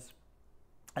 7s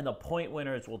and the point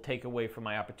winners will take away from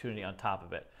my opportunity on top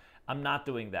of it. I'm not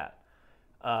doing that.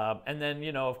 And then,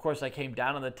 of course I came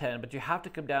down on the 10, but you have to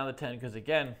come down on the 10 because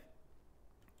again,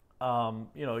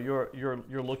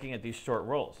 you're looking at these short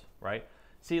rolls, right?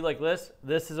 See, like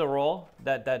this is a roll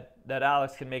that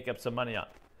Alex can make up some money on.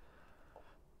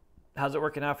 How's it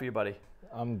working out for you, buddy?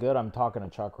 I'm good. I'm talking to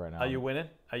Chuck right now. Are you winning?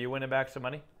 Are you winning back some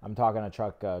money? I'm talking to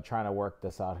Chuck, trying to work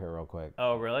this out here real quick.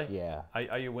 Oh, really? Yeah.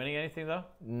 Are you winning anything, though?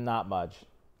 Not much.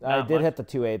 Not I did much? Hit the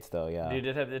 2/8 though, yeah. You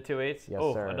did have the 2/8? Yes,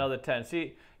 oh, sir. Another 10.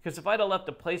 See, because if I'd have left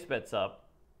the place bets up,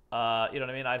 you know what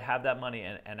I mean? I'd have that money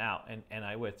and out, and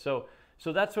I would. So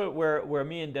that's where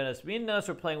me and Dennis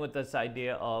were playing with this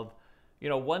idea of,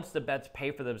 once the bets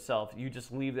pay for themselves, you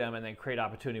just leave them and then create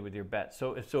opportunity with your bets.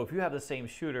 So if you have the same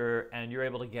shooter and you're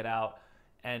able to get out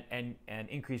and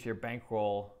increase your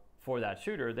bankroll for that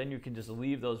shooter, then you can just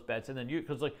leave those bets. And then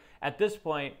because like at this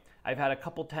point, I've had a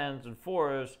couple 10s and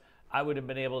 4s, I would have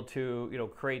been able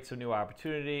to, create some new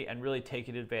opportunity and really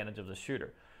taking advantage of the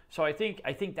shooter. So I think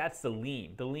that's the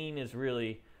lean. The lean is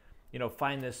really,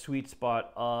 find this sweet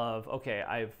spot of, okay,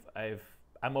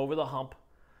 I'm over the hump.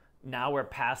 Now we're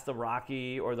past the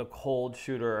rocky or the cold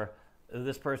shooter.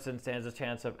 This person stands a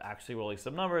chance of actually rolling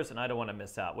some numbers, and I don't want to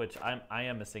miss out, which I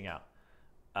am missing out.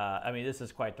 I mean, this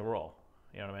is quite the roll.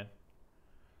 You know what I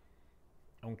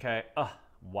mean? Okay. Oh,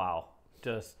 wow.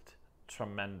 Just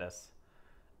tremendous.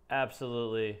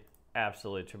 Absolutely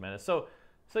tremendous. So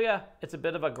yeah, it's a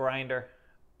bit of a grinder.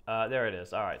 There it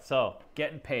is. All right. So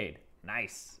getting paid.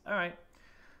 Nice. All right.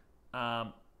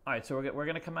 All right. So we're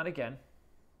gonna come out again,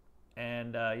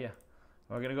 and yeah,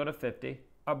 we're gonna go to 50.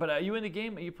 But are you in the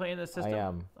game? Are you playing this system? I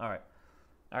am. All right.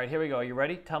 All right. Here we go. Are you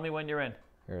ready? Tell me when you're in.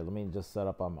 Here, let me just set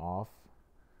up. I'm off.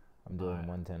 I'm doing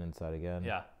 110 inside again.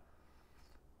 Yeah.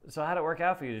 So how'd it work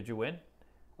out for you? Did you win?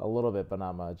 A little bit, but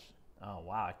not much. Oh,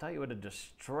 wow. I thought you would have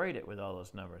destroyed it with all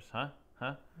those numbers, huh?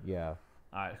 Yeah.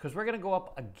 All right, because we're going to go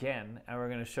up again, and we're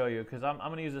going to show you, because I'm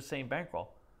going to use the same bankroll.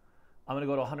 I'm going to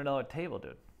go to a $100 table,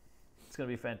 dude. It's going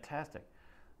to be fantastic.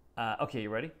 Okay, you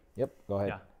ready? Yep, go ahead.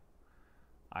 Yeah.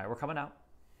 All right, we're coming out.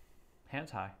 Hands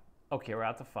high. Okay, we're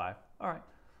out to 5. All right.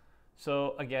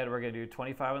 So, again, we're going to do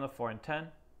 25 on the 4 and 10.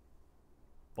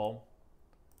 Boom.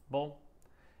 Boom.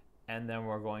 And then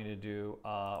we're going to do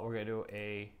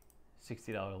a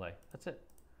 $60 lay. That's it.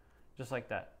 Just like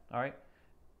that. All right.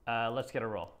 Let's get a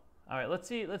roll. All right. Let's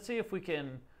see if we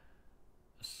can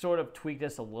sort of tweak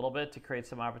this a little bit to create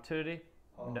some opportunity.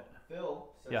 No. Phil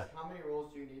says, Yeah. How many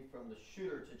rolls do you need from the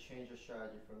shooter to change your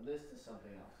strategy from this to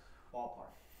something else? Ballpark.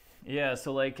 Yeah.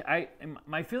 So like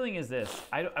my feeling is this.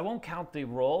 I won't count the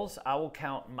rolls. I will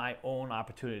count my own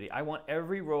opportunity. I want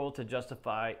every roll to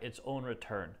justify its own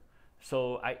return.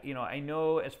 So I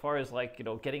know as far as like,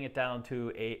 getting it down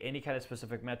to any kind of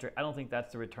specific metric, I don't think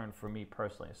that's the return for me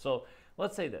personally. So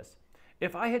let's say this.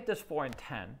 If I hit this 4 and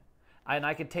 10, and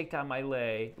I could take down my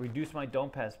lay, reduce my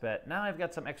don't pass bet, now I've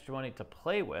got some extra money to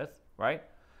play with, right?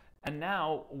 And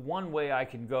now one way I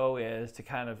can go is to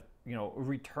kind of,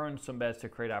 return some bets to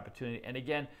create opportunity. And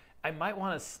again, I might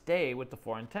want to stay with the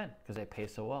 4 and 10 because they pay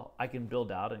so well. I can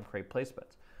build out and create place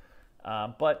bets.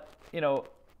 But,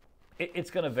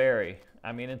 it's going to vary.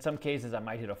 I mean, in some cases, I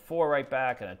might hit a 4 right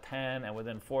back and a 10, and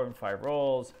within 4 and 5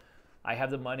 rolls, I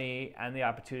have the money and the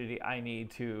opportunity I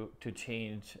need to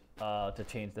change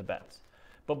the bets.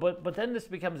 But then this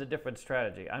becomes a different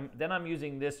strategy. I'm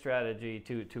using this strategy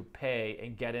to pay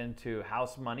and get into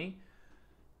house money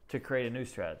to create a new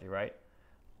strategy, right?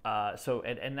 So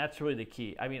that's really the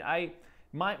key. I mean,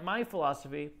 my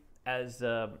philosophy as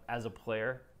a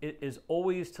player is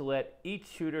always to let each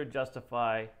shooter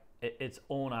justify its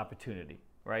own opportunity,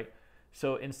 right?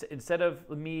 So instead of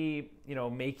me,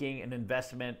 making an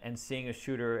investment and seeing a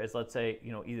shooter as, let's say,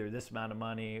 either this amount of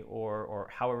money or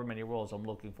however many rolls I'm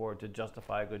looking for to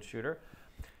justify a good shooter,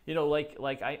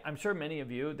 I'm sure many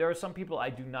of you, there are some people I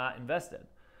do not invest in.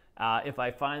 If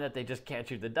I find that they just can't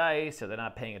shoot the dice, or they're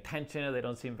not paying attention, or they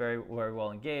don't seem very, very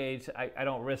well engaged, I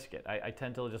don't risk it. I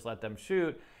tend to just let them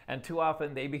shoot, and too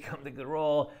often they become the good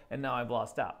roll, and now I've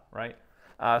lost out, right?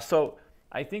 So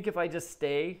I think if I just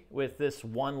stay with this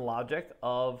one logic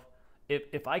of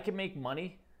if I can make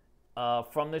money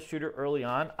from the shooter early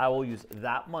on, I will use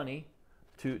that money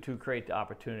to create the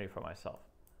opportunity for myself.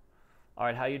 All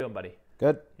right, how you doing, buddy?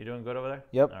 Good. You doing good over there?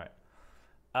 Yep. All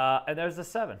right. And there's the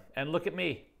 7. And look at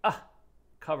me.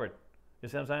 Covered. You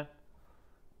see what I'm saying?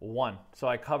 1. So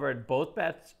I covered both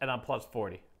bets, and I'm plus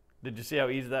 40. Did you see how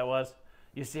easy that was?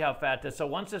 You see how fat this? So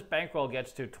once this bankroll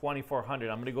gets to 2,400,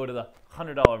 I'm going to go to the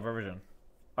 $100 version.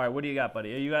 All right, what do you got, buddy?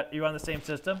 You on the same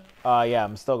system? Yeah,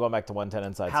 I'm still going back to 110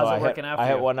 inside. How's it working out for I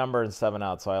you? hit one number and 7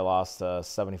 out, so I lost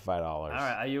 $75. All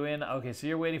right, are you in? Okay, so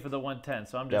you're waiting for the 110.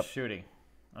 So I'm just shooting.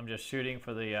 I'm just shooting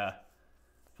for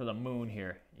the moon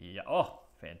here. Yeah. Oh,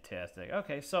 fantastic.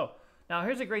 Okay, so now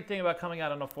here's a great thing about coming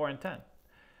out on a 4 and 10.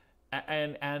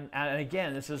 And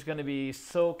again, this is going to be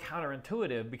so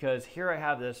counterintuitive because here I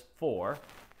have this 4.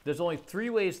 There's only 3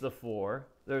 ways to the 4.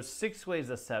 There's 6 ways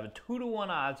to 7. 2-to-1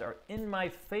 odds are in my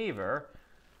favor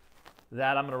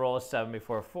that I'm going to roll a 7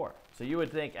 before a 4. So you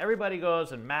would think everybody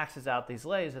goes and maxes out these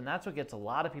lays, and that's what gets a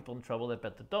lot of people in trouble that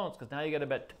bet the don'ts, because now you got to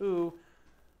bet 2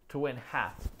 to win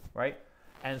half, right?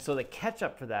 And so the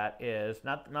catch-up for that is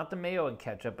not the mayo and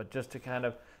catch-up, but just to kind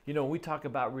of, when we talk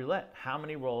about roulette, how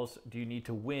many rolls do you need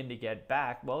to win to get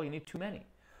back? Well, you need too many.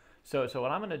 So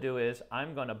what I'm going to do is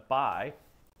I'm going to buy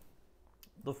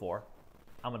the 4.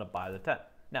 I'm going to buy the 10.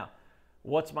 Now,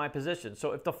 what's my position?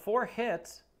 So if the 4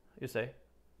 hits, you say,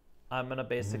 I'm going to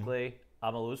basically,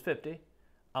 I'm going to lose 50.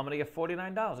 I'm going to get $49.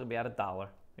 It's going to be at $1. You know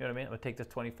what I mean? I'm going to take this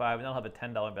 25, and then I'll have a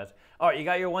 $10 investment. All right, you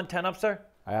got your 110 up, sir?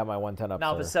 I have my 110 up,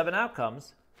 Now, sir. if a 7 out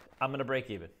comes, I'm going to break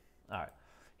even. All right.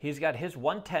 He's got his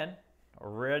 110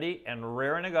 ready and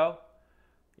raring to go.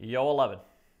 Yo, 11.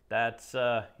 That's,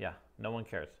 no one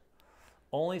cares.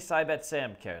 Only Cybet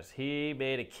Sam cares. He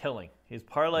made a killing. He's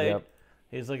parlayed. Yep.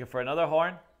 He's looking for another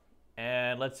horn,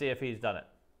 and let's see if he's done it.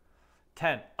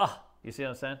 10. You see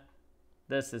what I'm saying?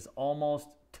 This is almost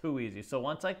too easy. So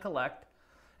once I collect,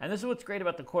 and this is what's great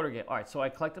about the quarter game. All right, so I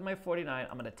collected my 49.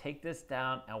 I'm going to take this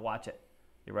down and watch it.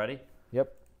 You ready?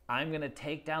 Yep. I'm going to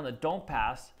take down the don't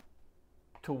pass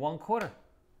to 1/4.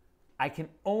 I can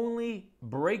only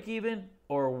break even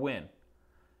or win.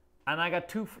 And I got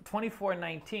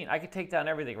 24-19. I could take down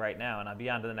everything right now, and I'll be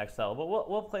on to the next level. But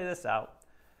we'll play this out.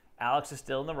 Alex is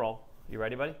still in the roll. You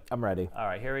ready, buddy? I'm ready. All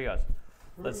right, here he goes.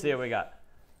 Let's see what we got.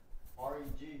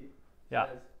 REG Yeah.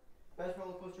 says, best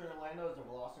roller coaster in Orlando is the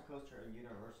Velocicoaster at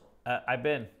Universal. I've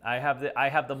been. I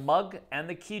have the mug and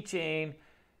the keychain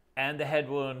and the head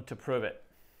wound to prove it.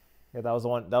 Yeah, that was the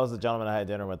one. That was the gentleman I had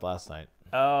dinner with last night.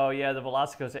 Oh yeah, the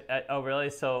Velocicoaster. Oh really?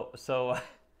 So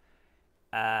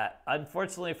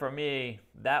unfortunately for me,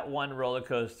 that one roller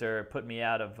coaster put me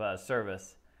out of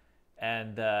service,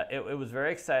 and it was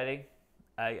very exciting.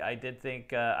 I did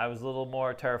think I was a little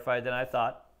more terrified than I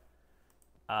thought.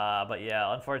 But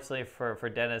yeah, unfortunately for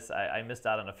Dennis, I missed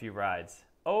out on a few rides.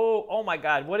 Oh my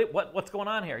God! What's going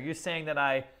on here? You're saying that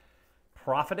I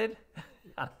profited?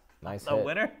 Nice The hit.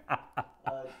 winner?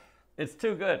 It's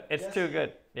too good. It's Yes, too sir.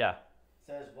 good. Yeah.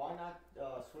 Says, why not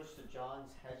switch to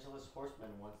John's hedgeless horseman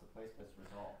once the place gets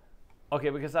resolved? Okay,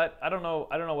 because I don't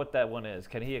know what that one is.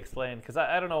 Can he explain? Because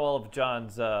I don't know all of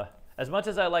John's. As much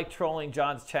as I like trolling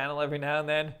John's channel every now and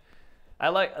then,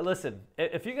 Listen,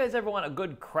 if you guys ever want a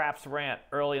good craps rant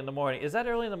early in the morning, is that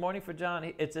early in the morning for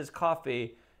John? It's his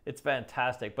coffee. It's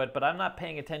fantastic. But I'm not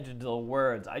paying attention to the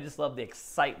words. I just love the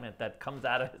excitement that comes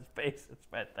out of his face. It's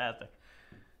fantastic.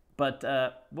 But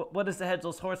what is the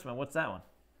Headless Horseman? What's that one?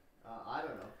 I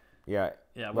don't know. Yeah.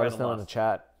 Yeah, let us know in the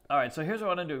chat. All right, so here's what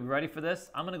I'm going to do. You ready for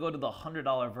this? I'm going to go to the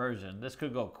 $100 version. This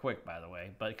could go quick, by the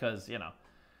way, because,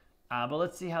 but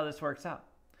let's see how this works out.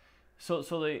 So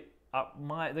the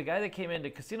guy that came into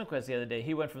Casino Quest the other day,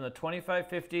 he went from the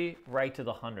 25.50 right to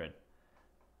the 100.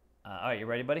 All right, you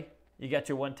ready, buddy? You got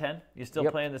your 110? You still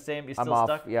playing the same? You still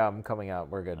stuck? Yeah, I'm coming out.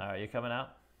 We're good. All right, you coming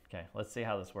out? Okay, let's see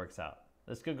how this works out.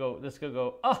 This could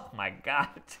go. Oh my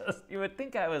God! You would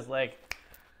think I was like,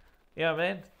 you know what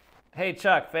I mean? Hey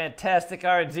Chuck, fantastic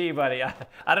RNG, buddy.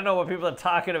 I don't know what people are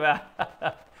talking about.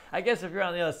 I guess if you're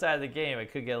on the other side of the game,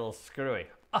 it could get a little screwy.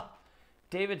 Oh,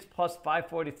 David's plus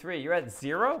 543. You're at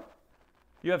 0?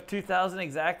 You have 2,000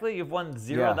 exactly? You've won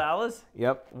 $0?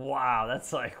 Yep. Wow,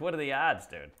 that's like, what are the odds,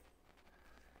 dude?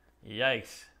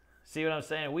 Yikes. See what I'm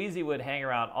saying? Wheezy would hang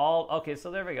around all... Okay,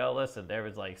 so there we go. Listen,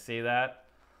 David's like, see that?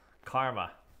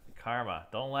 Karma.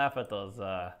 Don't laugh at those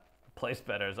place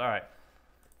bettors. All right.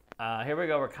 Here we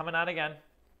go. We're coming out again.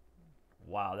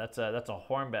 Wow, that's a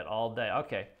horn bet all day.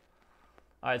 Okay.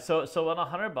 All right, so on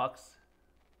 $100,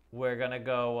 we're gonna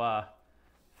go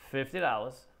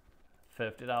 $50,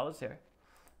 $50 here,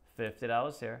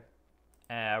 $50 here,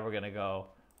 and we're gonna go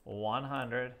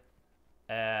 100.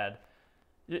 Add.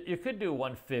 You could do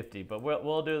 150, but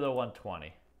we'll do the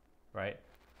 120, right?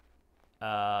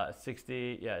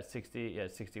 60, yeah, 60, yeah,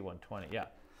 60, 120, yeah.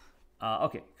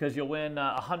 Okay, because you'll win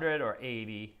 100 or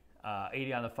 80.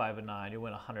 80 on the 5 and 9. You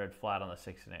win 100 flat on the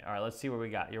 6 and 8. All right, let's see what we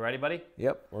got. You ready, buddy?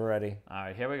 Yep, we're ready. All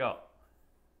right, here we go.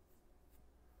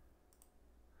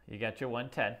 You got your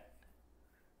 110.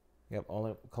 Yep,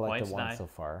 only collected one 9. so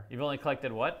far. You've only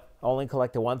collected what? Only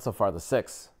collected one so far, the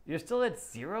 6. You're still at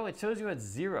 0? It shows you at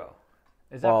 0.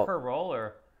 Is that per roll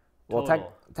or total?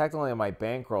 Well, technically my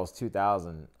bankroll is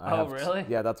 2,000. Really?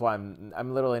 Yeah, that's why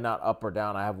I'm literally not up or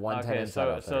down. I have 110 okay, inside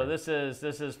out there. so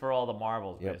this is for all the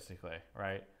marbles, basically,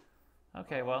 right?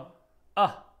 Okay, well,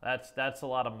 that's a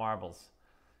lot of marbles.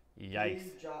 Yikes.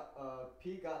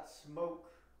 P got smoke.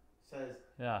 Says,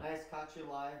 nice caught you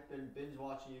live. Been binge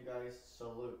watching you guys.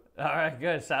 Salute. All right,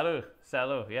 good. Salut.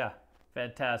 Yeah,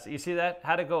 fantastic. You see that?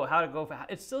 How to go?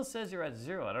 It still says you're at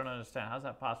 0. I don't understand. How's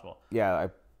that possible? Yeah,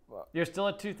 you're still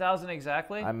at 2,000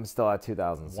 exactly. I'm still at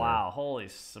 2,000. Wow, holy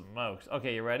smokes.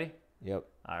 Okay, you ready? Yep.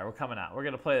 All right, we're coming out. We're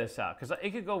gonna play this out because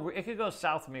it could go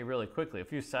south of me really quickly. A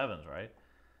few 7s, right?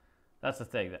 That's the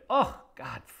thing. Oh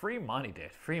God, free money,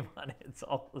 dude. Free money. It's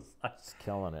all just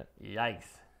killing it.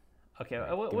 Yikes. Okay,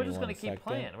 right, we're just gonna keep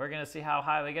playing. We're gonna see how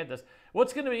high we get this.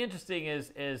 What's gonna be interesting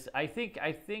is I think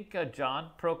John,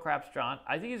 Pro Craps John,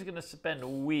 I think he's gonna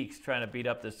spend weeks trying to beat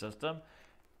up this system,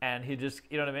 and he just,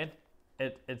 you know what I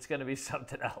mean? It's gonna be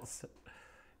something else.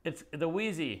 It's the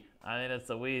Wheezy. I mean, it's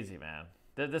the Wheezy, man.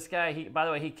 This guy, by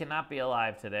the way, he cannot be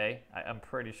alive today. I'm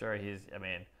pretty sure he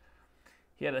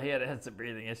had some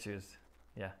breathing issues.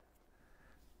 Yeah.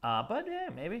 But yeah,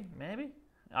 maybe.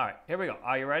 All right, here we go.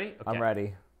 Are you ready? Okay. I'm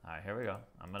ready. All right, here we go.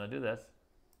 I'm gonna do this.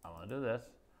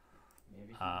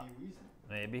 Maybe he'd be wheezing.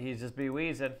 Maybe he's just be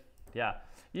wheezing. Yeah.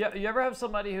 You ever have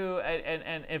somebody who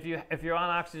and if you're on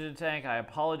oxygen tank, I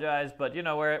apologize, but you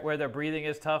know where their breathing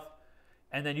is tough,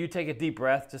 and then you take a deep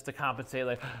breath just to compensate,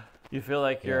 like you feel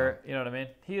like you're, you know what I mean?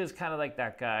 He was kind of like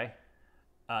that guy.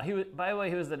 By the way,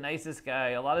 he was the nicest guy.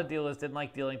 A lot of dealers didn't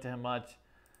like dealing to him much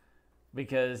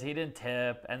because he didn't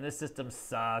tip, and this system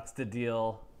sucks to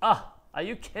deal. Are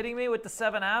you kidding me with the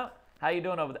 7 out? How you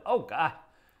doing over there? Oh God.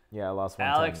 Yeah, I lost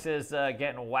 110. Alex is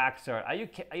getting whacked. Are you?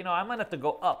 You know, I might have to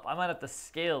go up. I might have to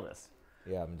scale this.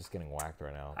 Yeah, I'm just getting whacked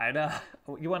right now. I know.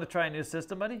 You want to try a new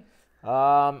system, buddy? You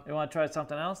want to try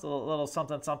something else? A little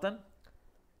something?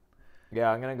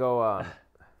 Yeah, I'm gonna go. I'm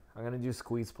gonna do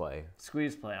squeeze play.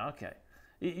 Squeeze play. Okay.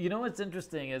 You know what's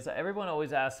interesting is everyone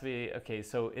always asks me, okay,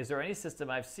 so is there any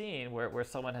system I've seen where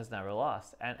someone has never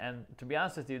lost? And to be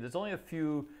honest with you, there's only a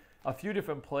few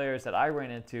different players that I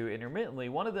ran into intermittently.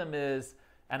 One of them is,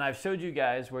 and I've showed you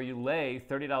guys where you lay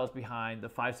 $30 behind the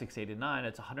 5, 6, 8, and 9.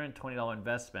 It's a $120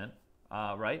 investment,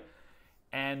 right?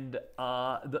 And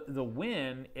the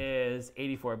win is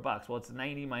 $84. Well, it's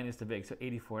 90 minus the vig, so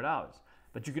 $84.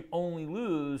 But you can only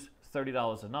lose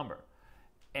 $30 a number.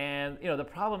 And you know the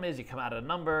problem is you come out of a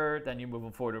number, then you move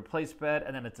them forward to a place bet,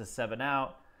 and then it's a 7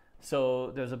 out.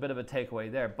 So there's a bit of a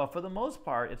takeaway there. But for the most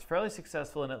part, it's fairly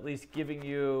successful in at least giving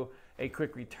you a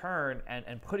quick return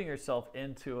and putting yourself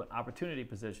into an opportunity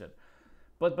position.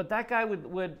 But that guy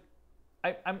would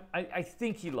I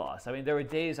think he lost. I mean, there were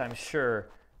days I'm sure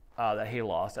that he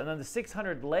lost. And then the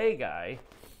 600 lay guy,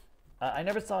 I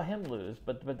never saw him lose,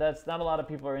 but that's not a lot of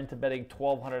people are into betting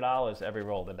 $1,200 every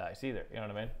roll of the dice either. You know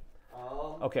what I mean?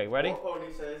 Okay, ready?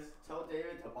 Pony says, tell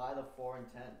David to buy the 4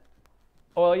 and 10.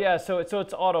 Oh yeah, so it's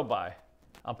auto buy.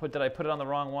 Did I put it on the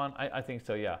wrong one? I think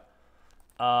so. Yeah.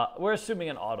 We're assuming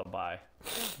an auto buy,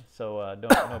 so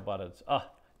no buttons.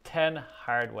 10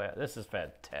 hardware. This is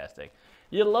fantastic.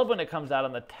 You love when it comes out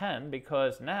on the 10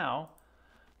 because now,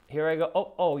 here I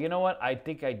go. Oh, you know what? I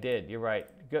think I did. You're right.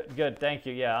 Good. Thank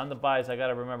you. Yeah, on the buys, I got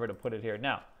to remember to put it here.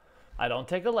 Now, I don't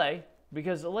take a lay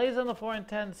because the lays on the 4 and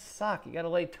 10 suck. You got to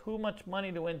lay too much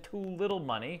money to win too little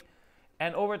money,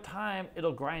 and over time,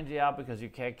 it'll grind you out because you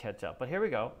can't catch up. But here we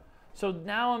go. So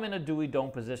now I'm in a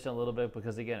do-we-don't position a little bit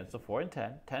because, again, it's a 4 and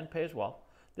 10. 10 pays well.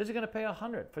 This is going to pay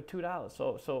 $100 for $2.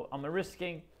 So I'm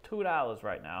risking $2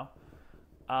 right now.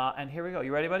 And here we go.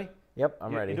 You ready, buddy? Yep,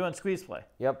 I'm ready. You're doing squeeze play.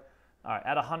 Yep. All right,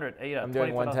 at 100. I'm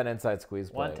doing 110 inside squeeze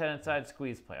play. 110 inside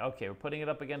squeeze play. Okay, we're putting it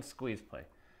up against squeeze play.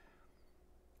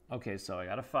 Okay, so I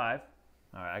got a 5.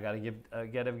 All right, I got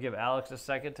to give Alex a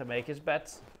second to make his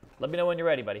bets. Let me know when you're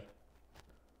ready, buddy.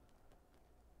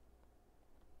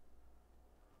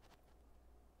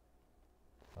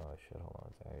 Oh shit! Hold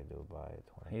on, I gotta do it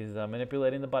by 20. He's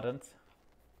manipulating the buttons.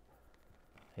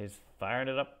 He's firing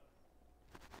it up.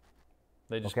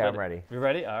 Okay, I'm ready. You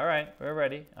ready? All right, we're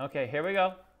ready. Okay, here we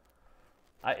go.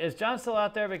 Is John still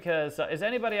out there? Because is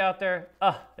anybody out there?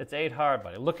 It's 8 hard,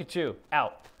 buddy. Look at you,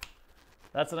 out.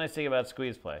 That's the nice thing about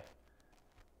squeeze play.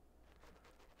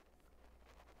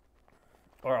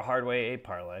 Or a hard way 8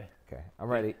 parlay. Okay, I'm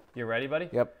ready. You ready, buddy?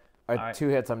 Yep. Right. 2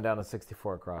 hits, I'm down to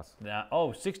 64 across.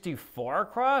 Now, 64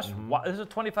 across? Mm-hmm. Wow, this is a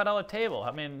 $25 table.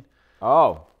 I mean.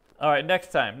 Oh. All right,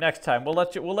 next time. We'll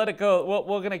let it go.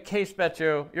 We're gonna case bet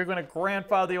you. You're gonna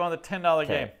grandfather you on the $10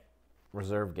 game.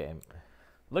 Reserve game.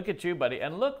 Look at you, buddy.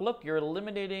 And look, you're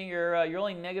eliminating you're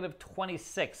only negative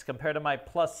 26 compared to my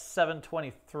plus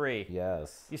 723.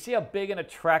 Yes. You see how big and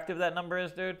attractive that number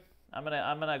is, dude? I'm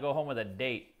gonna go home with a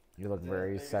date. You look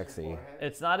very sexy.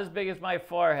 It's not as big as my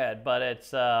forehead, but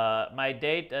it's my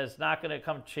date is not gonna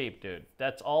come cheap, dude.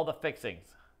 That's all the fixings.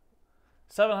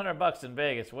 $700 in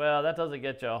Vegas. Well, that doesn't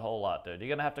get you a whole lot, dude. You're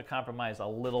gonna have to compromise a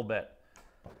little bit.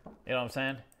 You know what I'm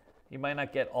saying? You might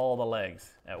not get all the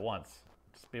legs at once.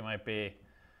 Just might be.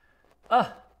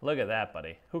 Look at that,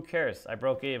 buddy. Who cares? I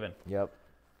broke even. Yep.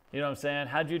 You know what I'm saying?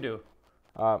 How'd you do?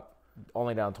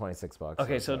 Only down $26.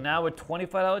 Okay, so now with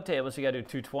 $25 tables, you got to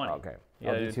do $220. Okay. You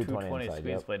got to do $220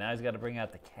 squeeze play. Now he's got to bring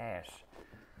out the cash.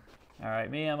 All right,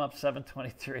 me, I'm up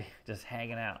 $723, just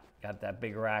hanging out. Got that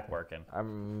big rack working.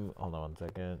 Hold on one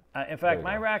second. In fact,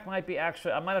 my rack might be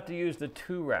actually, I might have to use the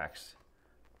 2 racks.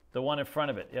 The one in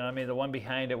front of it. You know what I mean? The one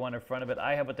behind it, one in front of it.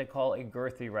 I have what they call a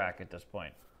girthy rack at this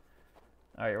point.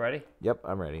 All right, you ready? Yep,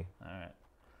 I'm ready. All right.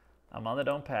 I'm on the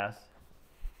don't pass.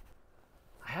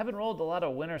 I haven't rolled a lot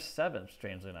of winner 7,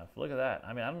 strangely enough. Look at that.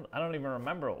 I mean, I don't even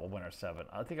remember a winner 7.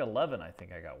 I think 11, I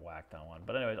think I got whacked on one.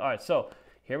 But anyways, all right, so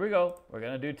here we go. We're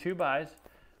going to do 2 buys.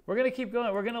 We're going to keep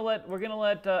going. We're going to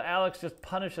let Alex just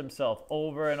punish himself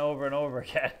over and over and over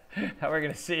again. How we're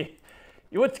going to see.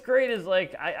 What's great is,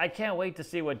 like, I can't wait to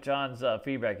see what John's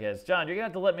feedback is. John, you're going to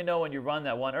have to let me know when you run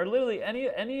that one. Or literally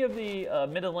any of the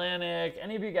Mid-Atlantic,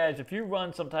 any of you guys, if you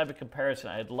run some type of comparison,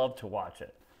 I'd love to watch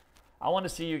it. I want to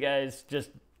see you guys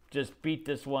just beat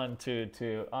this one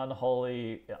to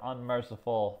unholy,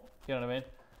 unmerciful. You know what I mean?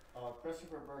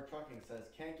 Christopher Burr Trucking says,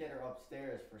 can't get her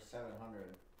upstairs for $700.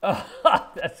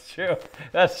 Oh, that's true.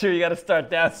 That's true. You got to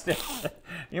start downstairs.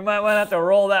 You might want to have to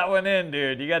roll that one in,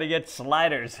 dude. You got to get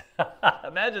sliders.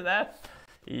 Imagine that.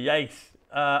 Yikes.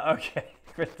 Okay,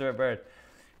 Christopher Bird.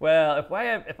 Well, if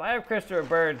I have Christopher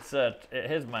Bird's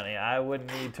his money, I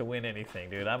wouldn't need to win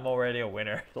anything, dude. I'm already a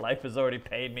winner. Life has already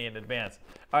paid me in advance.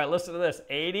 All right, listen to this.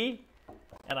 80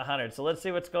 and 100. So let's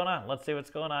see what's going on. Let's see what's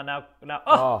going on now.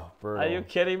 Oh, brutal. Are you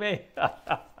kidding me?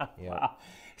 Yeah. Wow.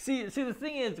 See, the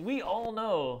thing is, we all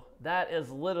know that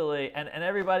is literally, and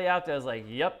everybody out there is like,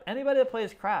 yep. Anybody that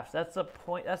plays craps, that's the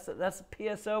point. That's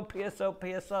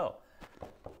PSO.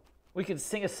 We could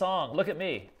sing a song. Look at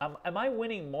me. Am I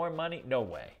winning more money? No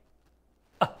way.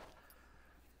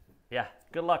 Yeah.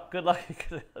 Good luck.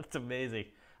 That's amazing.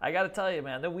 I got to tell you,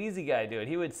 man, the Wheezy guy, dude,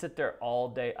 he would sit there all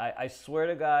day. I swear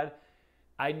to God,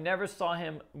 I never saw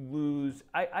him lose.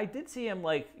 I did see him,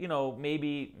 like, you know,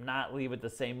 maybe not leave with the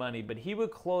same money, but he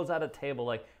would close out a table.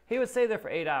 Like, he would stay there for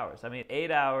 8 hours. I mean,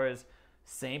 8 hours,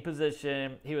 same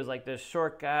position. He was like this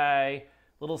short guy,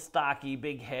 little stocky,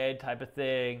 big head type of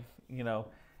thing, you know.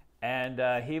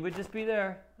 And he would just be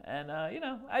there. And, you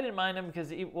know, I didn't mind him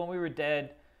because when we were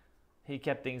dead, He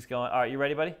kept things going. All right, you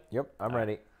ready, buddy? Yep, I'm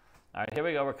ready. All right, here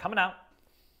we go. We're coming out.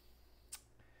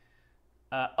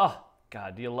 Oh,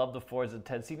 God, do you love the 4s and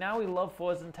 10s? See, now we love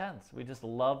 4s and 10s. We just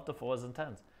love the 4s and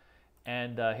 10s.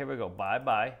 And here we go.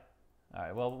 Bye-bye. All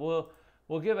right, well,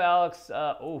 we'll give Alex...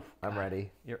 I'm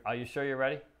ready. Are you sure you're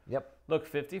ready? Yep.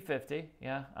 Look, 50-50.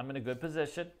 Yeah, I'm in a good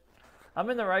position. I'm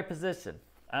in the right position.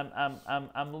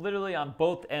 I'm literally on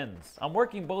both ends. I'm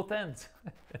working both ends.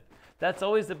 That's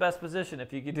always the best position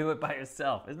if you can do it by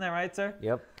yourself. Isn't that right, sir?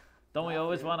 Yep. Don't we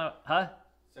always want to... Huh?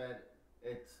 Said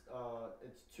it's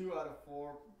 2 out of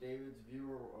 4 David's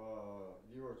viewers are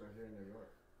here in New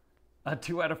York.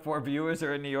 2 out of 4 viewers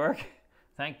are in New York?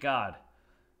 Thank God.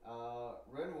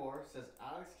 Renwar says,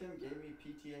 Alex Kim gave me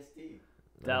PTSD.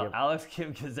 Alex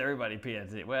Kim gives everybody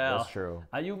PTSD. Well, that's true.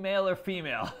 Are you male or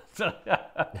female? So,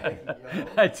 Hey,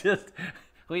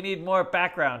 we need more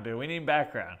background, dude. We need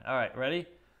background. All right, ready?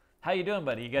 How you doing,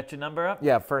 buddy? You got your number up?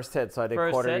 Yeah, first hit. So I did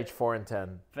First quarter hit. each, 4 and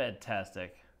 10.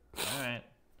 Fantastic. All right,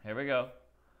 here we go.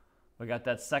 We got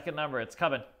that second number. It's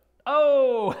coming.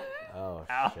 Oh! Oh,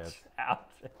 ouch, shit.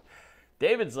 ouch.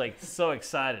 David's like so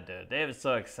excited, dude. David's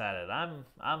so excited.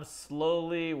 I'm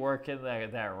slowly working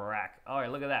that rack. All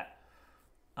right, look at that.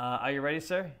 Are you ready,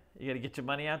 sir? You got to get your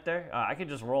money out there? I can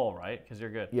just roll, right? Because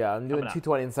you're good. Yeah, I'm doing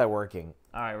 220 inside working.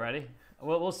 All right, ready?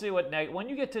 We'll see what when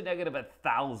you get to negative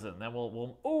 1,000, then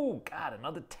we'll. Oh God,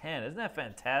 another 10. Isn't that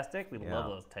fantastic? We love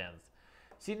those 10s.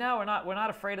 See, now we're not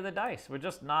afraid of the dice. We're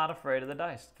just not afraid of the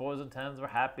dice. 4s and 10s, we're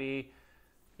happy.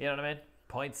 You know what I mean?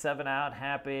 0.7 out,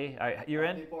 happy. All right, you're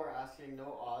in. People are asking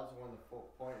no odds when the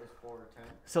point is 4 or 10.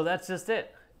 So that's just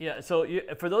it. Yeah, so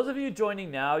for those of you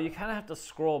joining now, you kind of have to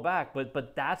scroll back,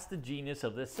 but that's the genius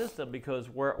of this system because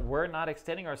we're not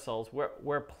extending ourselves.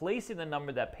 We're placing the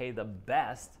number that pay the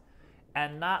best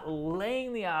and not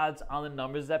laying the odds on the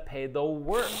numbers that pay the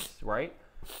worst, right?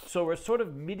 So we're sort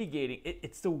of mitigating.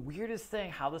 It's the weirdest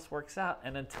thing how this works out,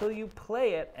 and until you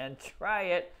play it and try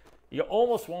it, you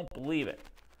almost won't believe it.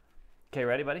 Okay,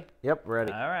 ready, buddy? Yep,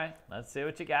 ready. All right, let's see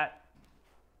what you got.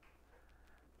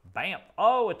 Bam!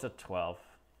 Oh, it's a 12.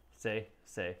 See.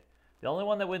 The only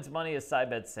one that wins money is Side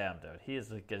Bet Sam, dude. He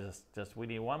is just we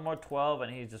need one more 12,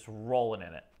 and he's just rolling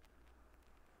in it.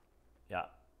 Yeah.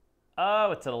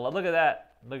 Oh, it's a look at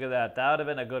that. Look at that. That would have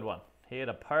been a good one. He had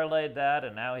parlayed that,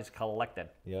 and now he's collecting.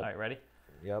 Yep. All right, ready?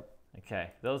 Yep. Okay,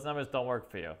 those numbers don't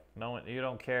work for you. No, you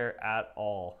don't care at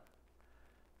all.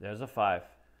 There's a 5.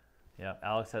 Yeah,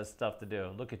 Alex has stuff to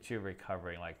do. Look at you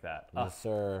recovering like that. Yes,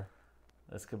 sir.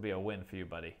 This could be a win for you,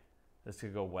 buddy. This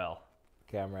could go well.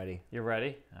 Okay, I'm ready. You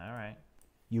ready? All right.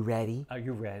 You ready? Are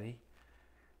you ready?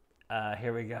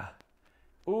 Here we go.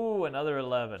 Ooh, another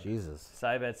 11. Jesus.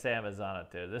 Side Bet Sam is on it,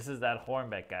 dude. This is that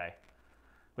hornbeck guy.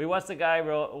 We watched the guy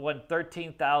won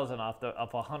 $13,000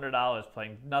 off $100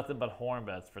 playing nothing but horn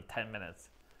bets for 10 minutes.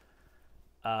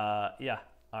 Yeah.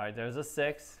 All right. There's a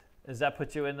 6. Does that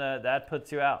put you in that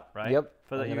puts you out, right? Yep.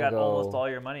 You got almost all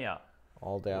your money out.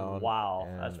 All down. Wow,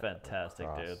 that's fantastic,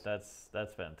 across. dude.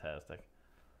 That's fantastic.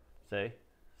 See.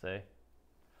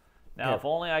 Now, if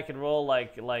only I could roll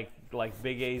like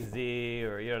Big AZ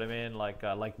or you know what I mean,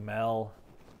 like Mel.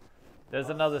 There's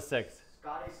another 6.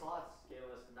 Scotty Slots gave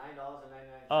us $9.99.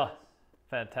 Oh,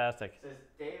 fantastic. Says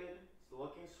David is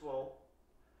looking swole.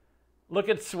 Look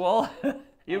at Swole. Does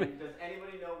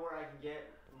anybody know where I can get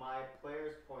my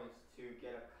players' points to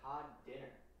get a cod dinner?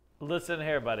 Listen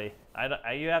here, buddy.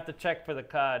 You have to check for the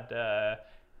cod.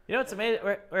 You know, it's amazing.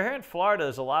 We're here in Florida.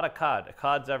 There's a lot of cod.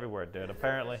 Cod's everywhere, dude.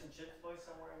 Apparently.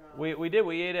 We did.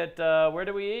 We ate at where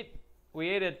did we eat? We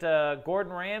ate at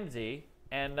Gordon Ramsay,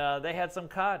 and they had some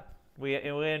cod. We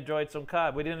enjoyed some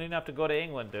cod. We didn't even have to go to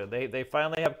England, dude. They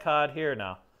finally have cod here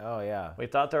now. Oh yeah. We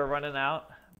thought they were running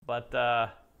out, but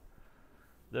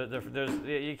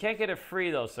you can't get it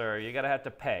free though, sir. You gotta have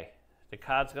to pay. The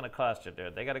cod's gonna cost you,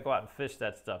 dude. They gotta go out and fish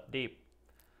that stuff deep.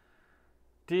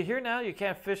 Do you hear now? You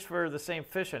can't fish for the same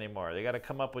fish anymore. They got to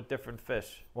come up with different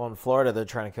fish. Well, in Florida, they're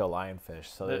trying to kill lionfish.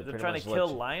 So they're trying to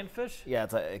kill lionfish? Yeah,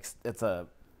 it's a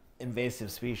invasive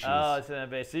species. Oh, it's an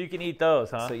invasive. So you can eat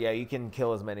those, huh? So yeah, you can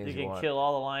kill as many as you want. You can kill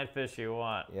all the lionfish you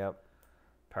want. Yep.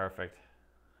 Perfect.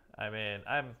 I mean,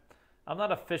 I'm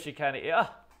not a fishy kind of. Yeah,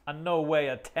 no way.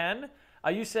 A 10?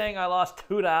 Are you saying I lost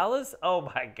 $2? Oh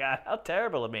my God, how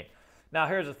terrible of me. Now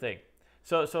here's the thing.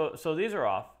 So these are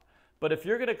off. But if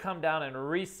you're going to come down and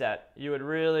reset, you would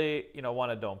really,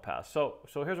 want to don't pass. So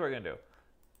here's what we're going to do.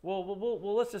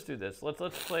 Well, let's just do this. Let's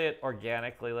play it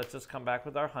organically. Let's just come back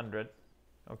with our 100,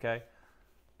 okay?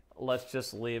 Let's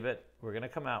just leave it. We're going to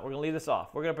come out. We're going to leave this off.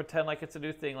 We're going to pretend like it's a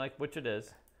new thing, which it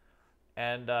is.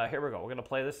 And here we go. We're going to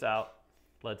play this out.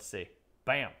 Let's see.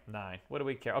 Bam, 9. What do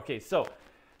we care? Okay, so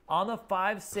On the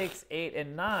 5, 6, 8,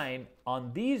 and 9,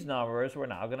 on these numbers, we're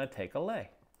now going to take a lay.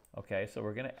 Okay, so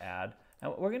we're going to add,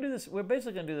 and we're going to do this, we're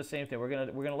basically going to do the same thing. We're going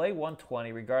to lay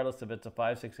 120 regardless if it's a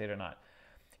 5, 6, 8, or 9.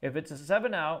 If it's a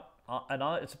 7 out,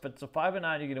 if it's a 5 and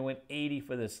 9, you're going to win 80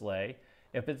 for this lay.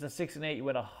 If it's a 6 and 8, you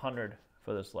win 100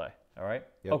 for this lay. All right?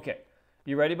 Yep. Okay.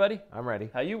 You ready, buddy? I'm ready.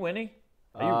 Are you winning?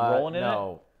 Are you rolling in it?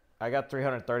 No. I got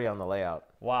 330 on the layout.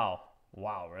 Wow.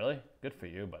 Wow, really? Good for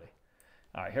you, buddy.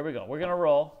 All right, here we go. We're going to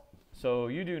roll. So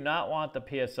you do not want the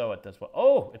PSO at this one.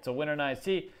 Oh, it's a winner 9.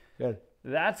 See, Good.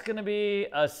 that's going to be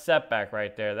a setback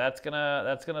right there. That's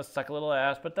gonna suck a little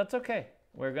ass, but that's okay.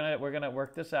 We're gonna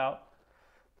work this out.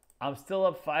 I'm still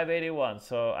up 581,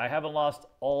 so I haven't lost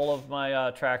all of my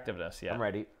attractiveness yet. I'm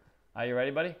ready. Are you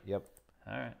ready, buddy? Yep.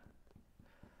 All right.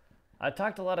 I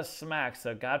talked a lot of smack,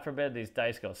 so God forbid these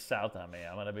dice go south on me.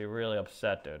 I'm gonna be really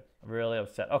upset, dude. Really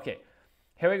upset. Okay,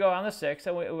 here we go on the 6,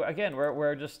 and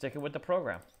we're just sticking with the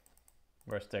program.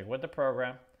 We're sticking with the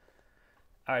program.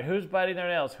 All right, who's biting their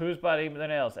nails? Who's biting their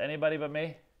nails? Anybody but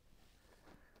me?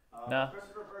 No.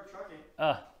 Christopher Bird Trucking.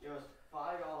 It was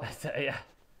 $5. Yeah.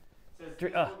 Says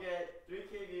people get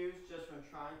 3K views just from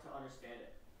trying to understand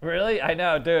it. Really? I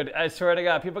know, dude. I swear to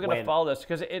God, people are gonna When? follow this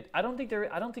because I don't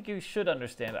think you should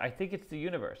understand it. I think it's the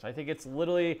universe. I think it's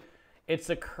literally, it's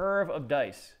the curve of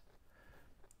dice.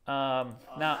 Now.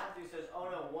 Matthew says, "Oh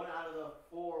no, 1 out of the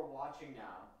 4 watching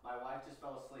now. My wife just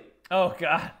fell asleep." Oh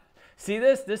God. See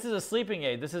this? This is a sleeping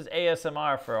aid. This is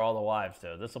ASMR for all the wives,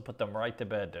 dude. This will put them right to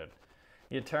bed, dude.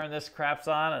 You turn this craps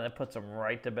on and it puts them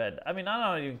right to bed. I mean, I'm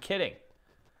not even kidding.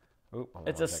 Ooh,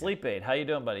 It's a sleep aid. How you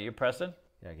doing, buddy? You pressing?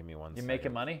 Yeah, give me 1 You second.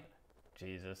 making money?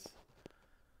 Jesus.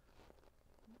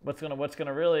 What's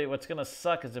gonna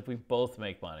suck is if we both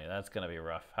make money. That's gonna be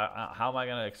rough. How am I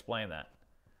gonna explain that?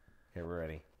 Okay, we're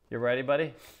ready. You ready,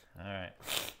 buddy? All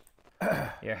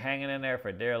right. You're hanging in there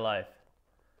for dear life.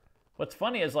 What's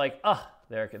funny is like,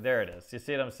 there it is. You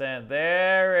see what I'm saying?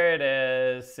 There it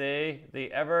is. See?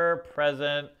 The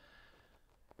ever-present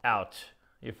ouch.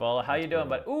 You follow? How you doing,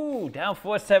 bud? Ooh, down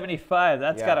 475.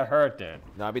 That's gotta hurt, dude.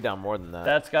 No, I'll be down more than that.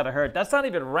 That's gotta hurt. That's not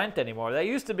even rent anymore. That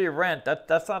used to be rent.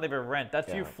 That's not even rent.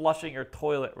 That's you flushing your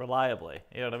toilet reliably.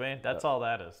 You know what I mean? That's all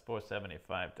that is.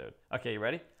 475, dude. Okay, you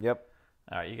ready? Yep.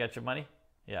 All right, you got your money?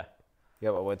 Yeah. Yeah,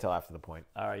 but wait till after the point.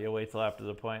 All right, you'll wait till after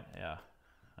the point? Yeah.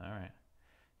 All right.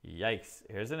 Yikes.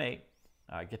 Here's an 8.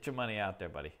 All right, get your money out there,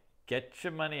 buddy. Get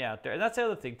your money out there. And that's the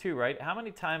other thing, too, right? How many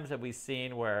times have we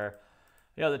seen where,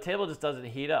 the table just doesn't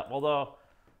heat up? Although,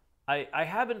 I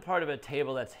have been part of a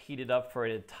table that's heated up for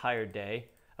an entire day.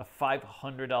 A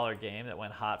 $500 game that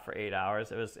went hot for 8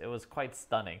 hours. It was quite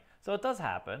stunning. So it does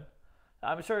happen.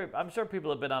 I'm sure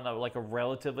people have been on a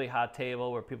relatively hot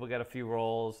table where people get a few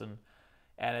rolls and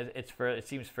it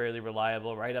seems fairly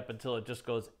reliable right up until it just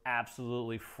goes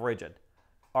absolutely frigid.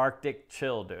 Arctic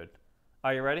chill, dude.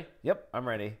 Are you ready? Yep, I'm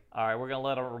ready. All right, we're gonna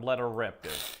let her rip,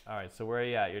 dude. All right, so where are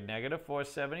you at? You're negative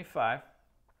 475.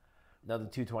 Another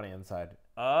 220 inside.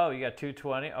 Oh, you got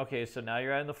 220. Okay, so now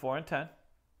you're adding the 4 and 10.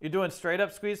 You're doing straight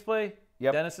up squeeze play?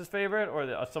 Yep. Dennis's favorite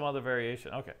or some other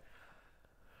variation? Okay.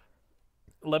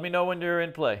 Let me know when you're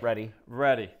in play. Ready.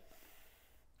 Ready.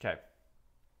 Okay.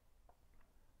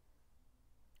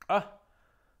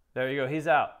 There you go. He's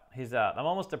out. He's out. I'm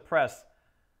almost depressed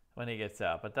when he gets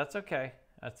out, but that's okay.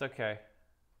 That's okay.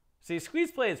 See,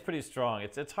 squeeze play is pretty strong.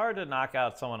 It's hard to knock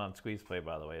out someone on squeeze play,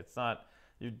 by the way. It's not,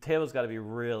 your table's got to be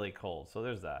really cold, so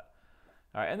there's that.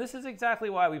 All right, and this is exactly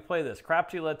why we play this.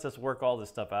 Crapshoot lets us work all this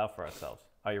stuff out for ourselves.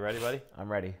 Are you ready, buddy?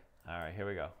 I'm ready. All right, here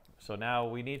we go. So now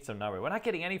we need some numbers. We're not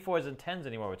getting any 4s and 10s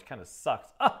anymore, which kind of sucks.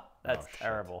 That's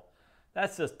terrible.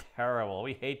 That's just terrible.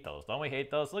 We hate those. Don't we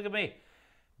hate those? Look at me.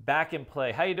 Back in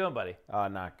play. How you doing, buddy?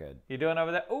 Not good. You doing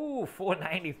over there? Ooh,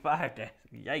 495.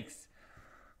 Yikes.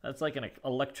 That's like an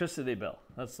electricity bill.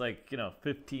 That's like,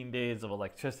 15 days of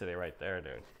electricity right there,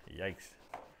 dude. Yikes.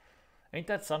 Ain't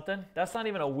that something? That's not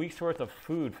even a week's worth of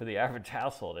food for the average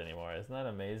household anymore. Isn't that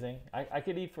amazing? I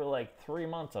could eat for like 3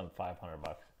 months on $500.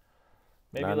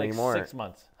 Maybe Not like anymore. 6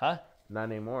 months. Huh? Not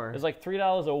anymore. It's like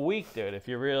 $3 a week, dude, if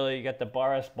you really get the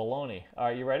bar-ass bologna. All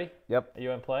right, you ready? Yep. Are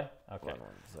you in play? Okay. Hold on 1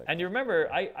 second. And you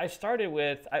remember, I started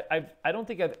with, I don't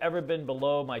think I've ever been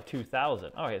below my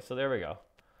 2,000. Okay, so there we go.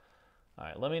 All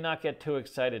right, let me not get too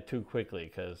excited too quickly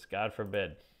because God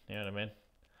forbid. You know what I mean?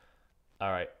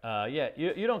 All right. Yeah,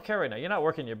 you don't care right now. You're not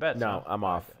working your bets. No, huh? I'm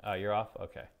off. Oh, you're off?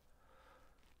 Okay.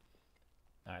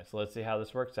 All right, so let's see how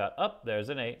this works out. There's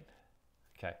an 8.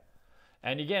 Okay.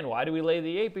 And again, why do we lay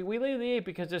the 8? We lay the 8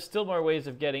 because there's still more ways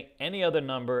of getting any other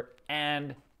number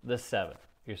and the 7.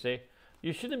 You see?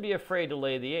 You shouldn't be afraid to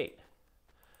lay the 8.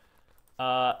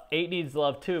 8 needs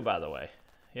love too, by the way.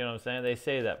 You know what I'm saying? They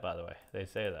say that, by the way. They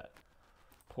say that.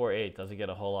 Poor 8 doesn't get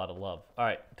a whole lot of love. All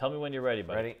right, tell me when you're ready,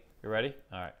 buddy. Ready. You ready?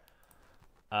 All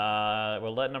right. We're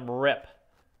letting them rip.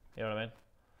 You know what I mean?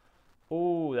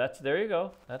 Ooh, there you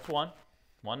go. That's one.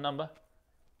 One number.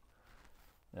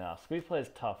 Now, squeeze play is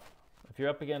tough. If you're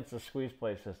up against the squeeze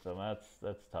play system,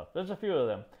 that's tough. There's a few of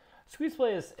them. Squeeze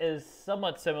play is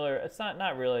somewhat similar. It's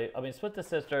not really. I mean, Split the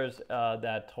Sisters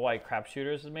that Hawaii Crap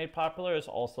Shooters has made popular is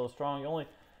also strong.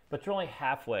 But you're only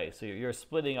halfway, so you're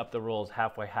splitting up the rules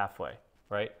halfway,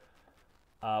 right?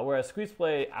 Whereas squeeze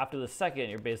play after the second,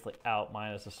 you're basically out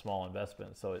minus a small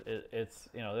investment. So it's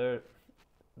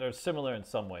they're similar in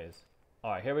some ways.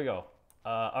 All right, here we go.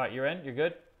 All right, you're in. You're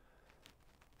good.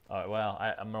 All right, well,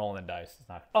 I'm rolling the dice. It's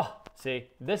not. Oh, see,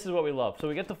 this is what we love. So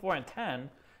we get the 4 and 10.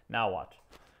 Now watch.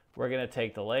 We're gonna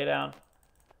take the lay down,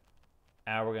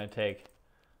 and we're gonna take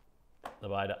the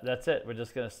buy down. That's it. We're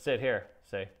just gonna sit here.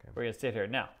 Okay. We're gonna sit here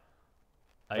now.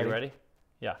 Are you ready?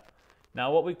 Yeah.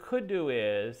 Now what we could do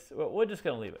is we're just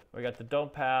gonna leave it. We got the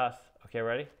don't pass. Okay,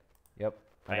 ready? Yep.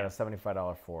 I got a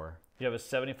 $75 4. You have a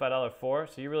 $75 4,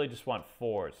 so you really just want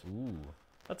 4s. Ooh.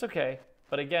 That's okay.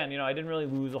 But again, I didn't really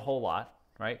lose a whole lot,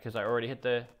 right? Because I already hit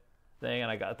the thing,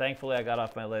 and thankfully I got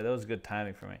off my lay. That was good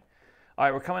timing for me. All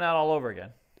right, we're coming out all over again.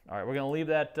 All right, we're gonna leave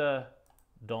that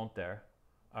don't there.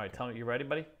 All right, tell me, you ready,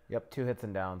 buddy? Yep, 2 hits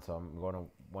and down, so I'm going to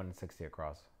 160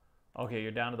 across. Okay,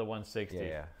 you're down to the 160.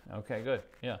 Yeah. Okay, good.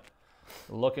 Yeah.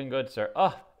 Looking good, sir.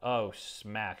 Oh,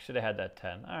 smack. Should have had that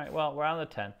 10. All right, well, we're on the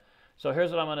 10. So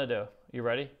here's what I'm going to do. You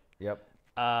ready? Yep.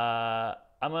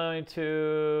 I'm going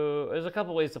to, there's a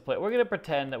couple ways to play. We're going to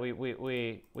pretend that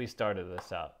we started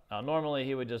this out. Now, normally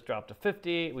he would just drop to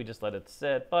 50. We just let it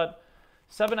sit. But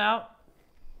 7 out,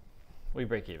 we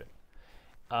break even.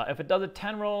 If it does it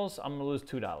 10 rolls, I'm going to lose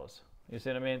 $2. You see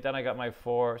what I mean? Then I got my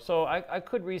 4. So I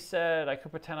could reset. I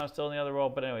could pretend I was still in the other roll.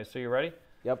 But anyway, so you ready?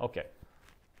 Yep. Okay.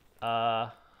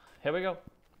 Here we go.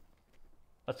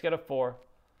 Let's get a 4.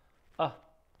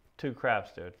 2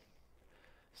 craps, dude.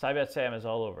 Side bet Sam is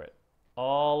all over it.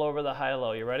 All over the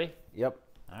high-low. You ready? Yep.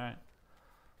 All right.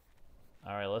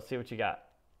 All right, let's see what you got.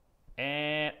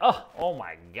 And, oh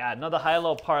my God. Another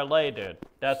high-low parlay, dude.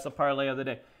 That's the parlay of the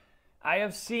day. I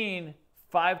have seen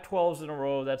 5 12s in a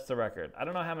row. That's the record. I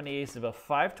don't know how many aces, but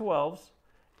 5 12s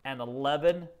and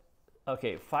 11.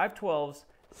 Okay, 5 12s,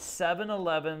 7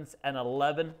 11s, and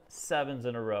 11 7s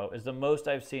in a row is the most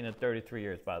I've seen in 33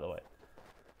 years, by the way.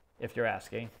 If you're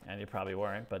asking, and you probably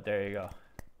weren't, but there you go.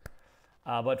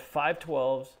 But 5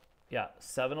 12s, yeah,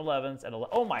 7 11s, and 11.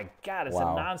 Oh my God, it's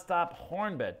Wow. a nonstop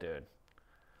horn bet, dude.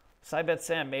 Side bet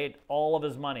Sam made all of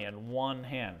his money in one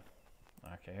hand.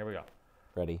 Okay, here we go.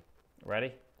 Ready.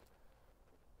 Ready?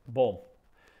 Boom.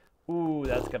 Ooh,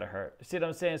 that's going to hurt. See what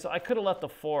I'm saying? So I could have let the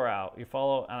 4 out. You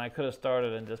follow? And I could have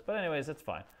started and just, but anyways, it's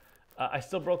fine. I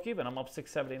still broke even. I'm up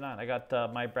 679. I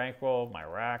got my bankroll, my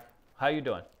rack. How you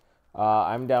doing?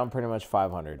 I'm down pretty much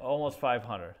 500. Almost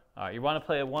 500. All right, you want to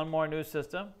play one more new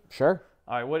system? Sure.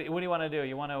 All right, what do you want to do?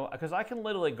 You want to, because I can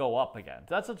literally go up again.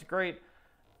 That's what's great.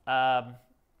 I'll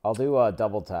do a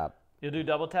double tap. You'll do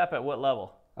double tap at what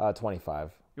level?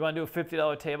 25. You want to do a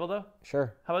 $50 table, though?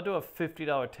 Sure. How about do a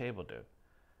 $50 table, dude?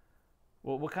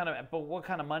 Well, what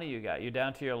kind of money you got? You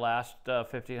down to your last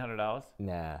 $1,500?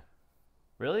 Nah.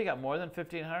 Really? You got more than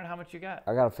 $1,500? How much you got?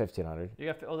 I got a 1,500. You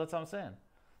got? Oh, that's what I'm saying.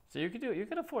 So you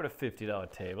could afford a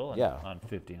 $50 table Yeah. on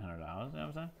 $1,500. You know what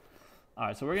I'm saying? All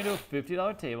right, so we're gonna do a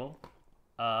 $50 table.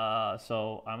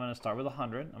 So I'm gonna start with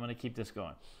 100. I'm gonna keep this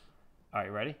going. All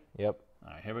right, ready? Yep.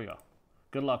 All right, here we go.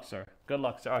 Good luck, sir. Good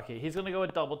luck, sir. Okay, he's gonna go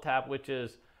with double tap, which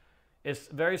is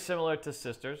very similar to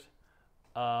Sisters.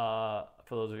 For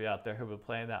those of you out there who've been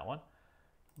playing that one.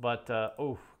 But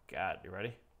oh God, you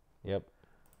ready? Yep.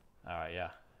 All right, yeah.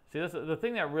 See, the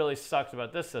thing that really sucks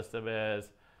about this system is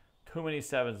too many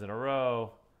 7s in a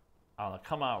row on the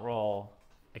come out roll.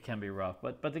 It can be rough,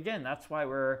 but again, that's why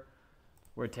we're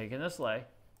taking this lay.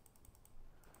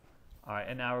 All right,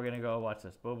 and now we're gonna go. Watch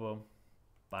this. Boom, boom.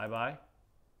 Bye, bye,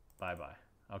 bye, bye.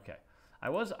 Okay. I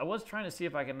was trying to see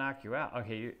if I can knock you out.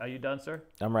 Okay, are you done, sir?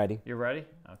 I'm ready. You're ready?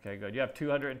 Okay, good. You have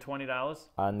 $220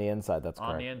 On the inside, that's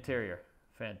correct. on the interior.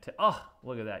 Fantastic. Oh,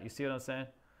 look at that. You see what I'm saying?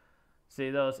 See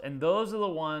those? And those are the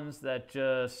ones that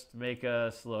just make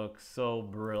us look so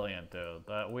brilliant, dude.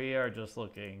 That we are just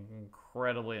looking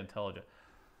incredibly intelligent.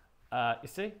 You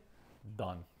see?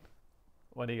 Done.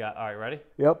 What do you got? All right, ready?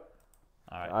 Yep.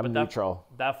 All right. I'm but neutral.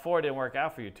 That 4 didn't work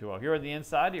out for you too well. You're on the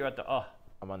inside. You're at the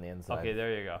I'm on the inside. Okay,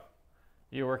 there you go.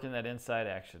 You're working that inside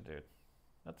action, dude.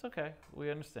 That's okay. We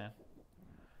understand.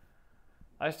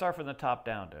 I start from the top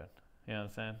down, dude. You know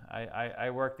what I'm saying? I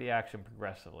work the action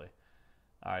progressively.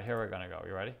 All right, here we're going to go.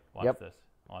 You ready? Watch Yep. this.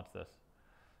 Watch this.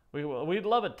 We'd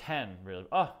love a 10, really.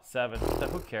 Oh, 7.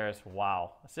 Who cares?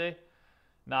 Wow. See?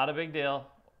 Not a big deal.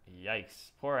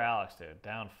 Yikes. Poor Alex, dude.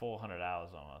 Down $400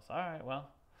 almost. All right, well,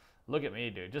 look at me,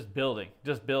 dude. Just building.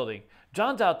 Just building.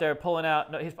 John's out there pulling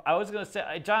out. No, I was going to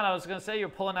say, John, I was going to say you're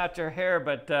pulling out your hair,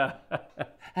 but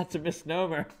that's a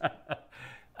misnomer.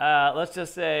 Let's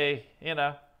just say, you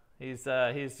know, he's you're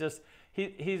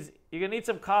going to need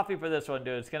some coffee for this one,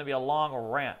 dude. It's going to be a long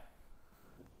rant.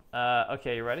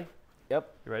 Okay, you ready?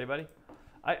 Yep. You ready, buddy?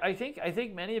 I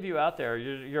think many of you out there,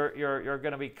 you're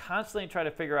going to be constantly trying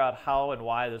to figure out how and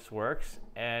why this works,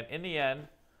 and in the end,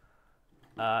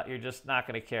 you're just not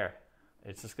going to care.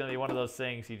 It's just going to be one of those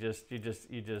things you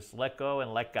just let go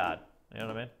and let God. You know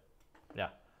what I mean? Yeah.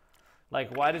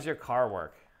 Like, why does your car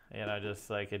work? You know, just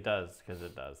like it does, because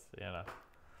it does. You know,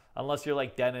 unless you're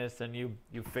like Dennis and you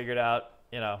figured out,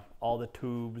 you know, all the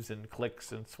tubes and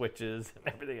clicks and switches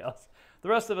and everything else. The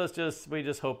rest of us we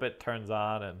just hope it turns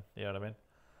on, and you know what I mean?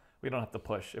 We don't have to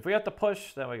push. If we have to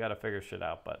push, then we got to figure shit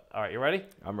out. But all right, you ready?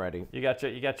 I'm ready. You got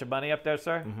your money up there,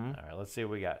 sir? Mm-hmm. All right, let's see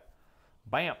what we got.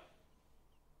 Bam.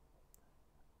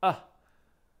 Ah,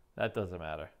 that doesn't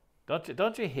matter.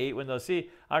 Don't you hate when those, see,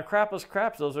 on Crapless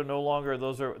Craps, those are no longer,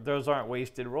 those aren't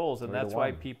wasted rolls, and that's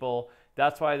why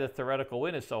that's why the theoretical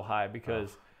win is so high,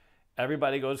 because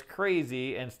everybody goes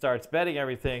crazy and starts betting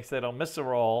everything so they don't miss a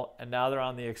roll, and now they're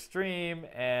on the extreme,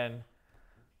 and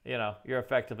you know, you're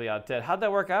effectively out dead. How'd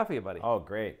that work out for you, buddy? Oh,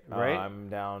 great. Great? I'm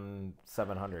down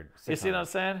 700. You see what I'm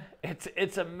saying?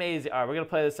 It's amazing. All right, we're going to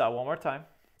play this out one more time.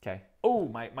 Okay. Oh,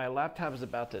 my laptop is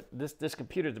about to, this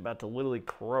computer is about to literally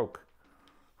croak.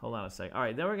 Hold on a second. All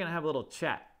right, then we're going to have a little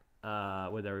chat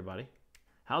with everybody.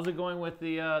 How's it going with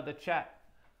the chat?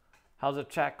 How's the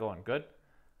chat going? Good?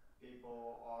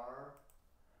 People are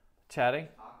Chatting?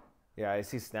 talking. Yeah, I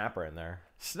see Snapper in there.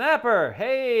 Snapper,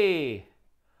 hey!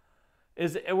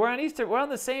 We're on Easter. We're on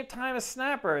the same time as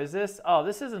Snapper. Is this? Oh,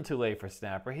 this isn't too late for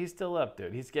Snapper. He's still up,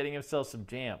 dude. He's getting himself some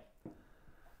jam.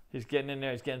 He's getting in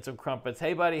there. He's getting some crumpets.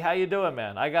 Hey, buddy, how you doing,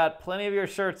 man? I got plenty of your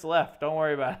shirts left. Don't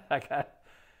worry about it.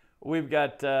 We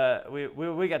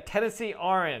got Tennessee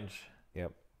Orange.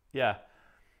 Yep. Yeah.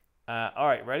 All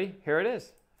right, ready? Here it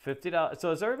is. $50. So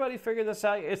has everybody figured this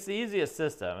out? It's the easiest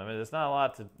system. I mean, there's not a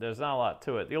lot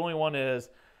to it. The only one is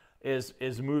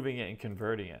moving it and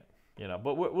converting it. You know,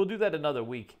 but we'll do that another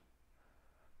week.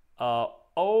 5.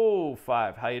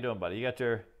 How you doing, buddy? You got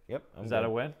your? Yep. Is that a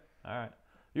win? All right.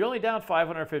 You're only down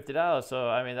 $550, so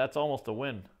I mean that's almost a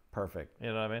win. Perfect.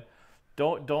 You know what I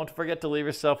mean? Don't forget to leave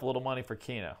yourself a little money for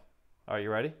Keno. All right, you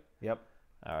ready? Yep.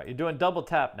 All right, you're doing double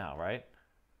tap now, right?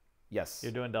 Yes.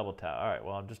 You're doing double tap. All right.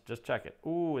 Well, I'm just check it.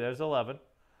 Ooh, there's 11.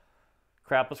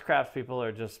 Crapless Craps people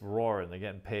are just roaring. They're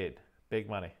getting paid. Big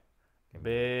money.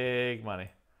 Big money.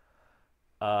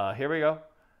 Here we go.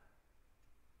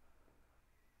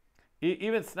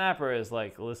 Even Snapper is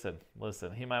like, listen.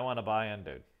 He might want to buy in,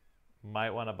 dude.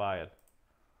 Might want to buy it.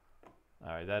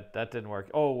 All right, that didn't work.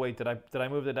 Oh wait, did I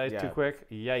move the dice too quick?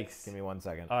 Yikes. Give me 1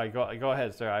 second. All right, go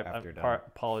ahead, sir. I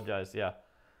apologize. Yeah.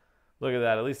 Look at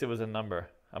that. At least it was a number.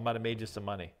 I might have made you some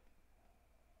money.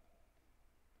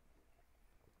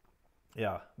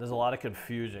 Yeah, there's a lot of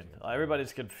confusion.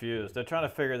 Everybody's confused. They're trying to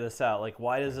figure this out. Like,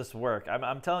 why does this work?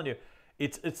 I'm telling you,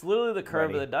 it's literally the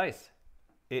curve of the dice.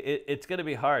 It's going to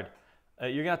be hard.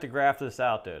 You're going to have to graph this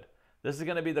out, dude. This is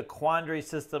going to be the quandary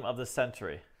system of the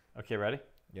century. Okay, ready?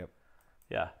 Yep.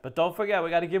 Yeah, but don't forget, we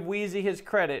got to give Wheezy his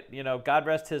credit. You know, God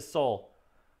rest his soul.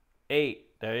 8.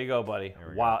 There you go, buddy.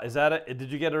 Wow, is that it?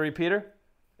 Did you get a repeater?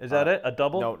 Is that it? A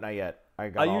double? No, not yet.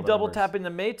 Are you double tapping the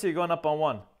mates, or you going up on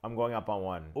 1? I'm going up on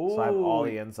 1. Ooh, so I have all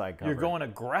the inside covered. You're going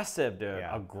aggressive, dude.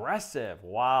 Yeah. Aggressive.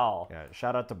 Wow. Yeah.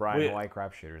 Shout out to Brian Hawaii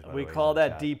Crap Shooters. We call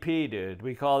that DP, dude.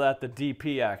 We call that the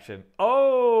DP action.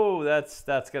 Oh, that's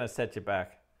gonna set you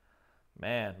back.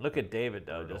 Man, look at David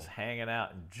though, just hanging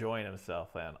out, enjoying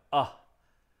himself, man. Oh,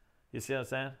 you see what I'm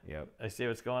saying? Yep. I see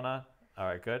what's going on. All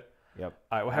right, good. Yep.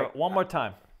 All right, we'll have it one more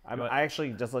time. I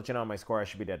actually, just let you know, my score, I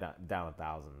should be down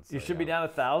 1,000. So, you should be down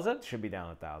 1,000? Should be down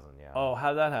 1,000, yeah. Oh,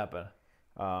 how'd that happen?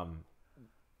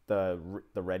 The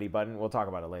ready button, we'll talk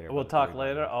about it later. We'll talk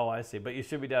later? Oh, I see. But you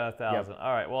should be down 1,000. Yep.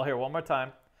 All right, well, here, one more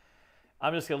time.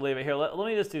 I'm just going to leave it here. Let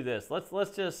me just do this.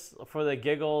 Let's just, for the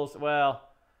giggles, well,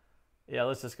 yeah,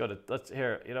 let's just go to,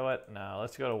 here, you know what? No,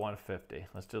 let's go to 150.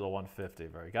 Let's do the 150.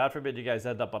 God forbid you guys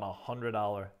end up on a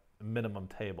 $100 minimum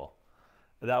table.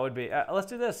 That would be, let's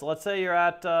do this. Let's say you're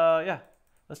at,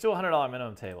 let's do a $100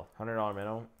 minimum table. $100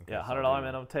 minimum? Okay, yeah, $100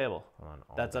 minimum table.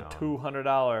 That's a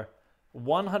 $200,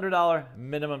 $100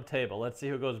 minimum table. Let's see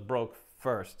who goes broke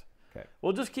first. Okay.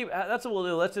 We'll just keep, that's what we'll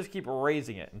do. Let's just keep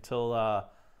raising it until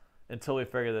we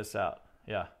figure this out.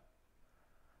 Yeah.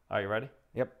 Are you ready?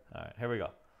 Yep. All right, here we go.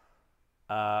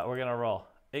 We're going to roll.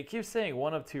 It keeps saying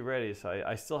 1 of 2 ready, so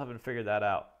I still haven't figured that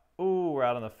out. Ooh, we're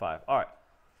out on the 5. All right.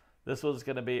 This one's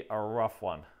going to be a rough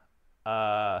one.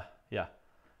 Yeah.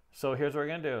 So here's what we're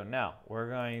going to do. Now, we're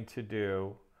going to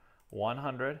do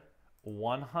 100,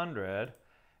 100,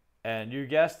 and you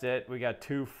guessed it, we got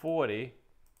 240.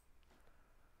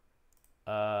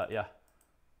 Yeah.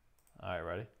 All right,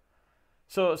 ready?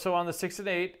 So on the 6 and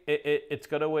 8, it's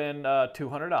going to win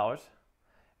 $200.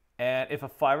 And if a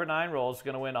 5 or 9 rolls, it's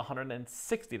going to win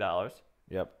 $160.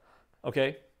 Yep.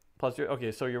 Okay. Plus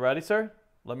okay, so you ready, sir?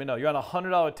 Let me know. You're on a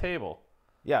 $100 table.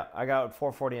 Yeah, I got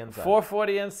 440 inside.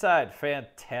 440 inside.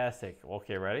 Fantastic.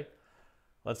 Okay, ready?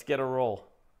 Let's get a roll.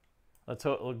 Let's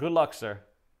hope. Good luck, sir.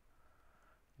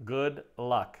 Good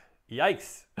luck.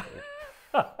 Yikes.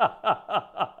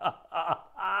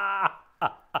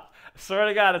 Swear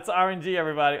to God, it's RNG,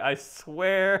 everybody. I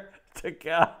swear to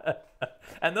God.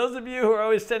 And those of you who are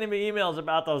always sending me emails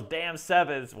about those damn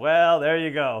 7s, well, there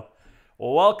you go.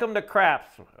 Well, welcome to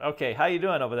Craps. Okay, how you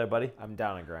doing over there, buddy? I'm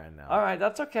down a grand now. All right,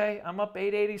 that's okay. I'm up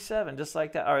 887, just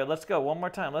like that. All right, let's go one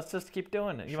more time. Let's just keep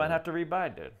doing it. You might have to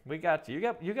rebuy, dude. We got you.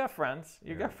 You got friends.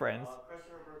 You got friends.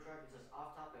 Christopher Bertrand says,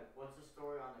 off topic, what's the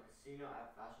story on the casino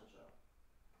at fashion show?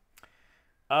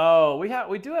 Oh,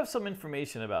 we do have some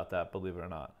information about that, believe it or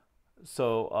not.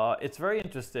 So it's very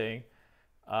interesting.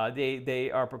 They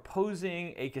are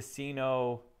proposing a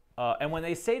casino, and when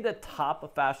they say the top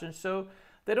of fashion show,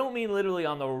 they don't mean literally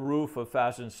on the roof of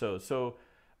fashion shows. So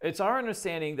it's our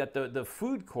understanding that the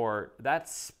food court, that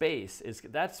space is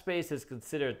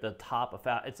considered the top of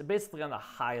fashion. It's basically on the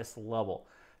highest level.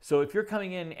 So if you're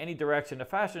coming in any direction to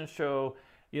fashion show,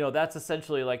 that's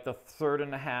essentially like the 3rd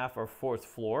and a half or 4th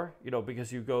floor,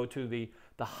 because you go to the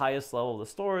highest level of the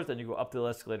stores, then you go up the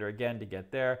escalator again to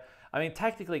get there. I mean,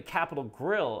 technically Capitol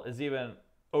Grill is even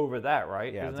over that,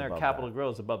 right? Yeah, Isn't there Capitol Grill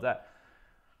is above that?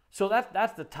 So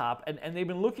that's the top, and they've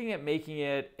been looking at making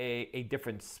it a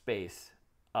different space.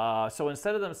 So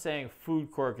instead of them saying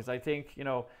food court, because I think,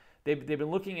 they've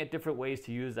been looking at different ways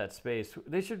to use that space.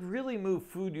 They should really move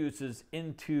food uses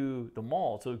into the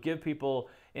mall. So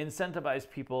incentivize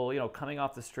people, coming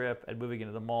off the strip and moving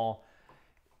into the mall.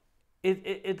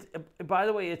 By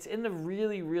the way, it's in the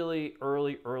really, really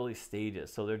early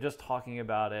stages. So they're just talking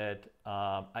about it.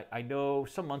 I know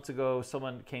some months ago,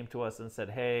 someone came to us and said,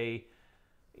 hey,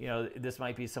 this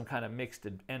might be some kind of mixed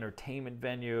entertainment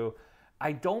venue.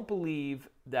 I don't believe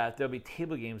that there'll be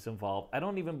table games involved. I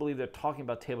don't even believe they're talking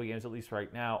about table games, at least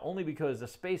right now, only because the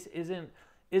space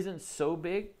isn't so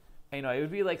big. It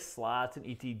would be like slots and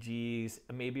ETGs,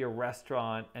 maybe a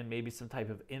restaurant, and maybe some type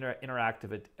of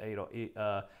interactive,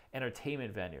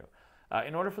 entertainment venue.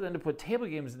 In order for them to put table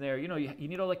games in there, you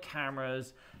need all the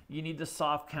cameras, you need the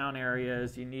soft count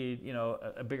areas, you need,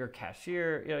 a bigger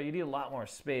cashier, you need a lot more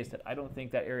space that I don't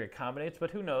think that area accommodates,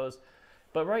 but who knows?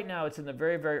 But right now it's in the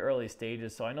very, very early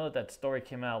stages, so I know that story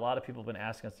came out. A lot of people have been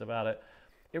asking us about it.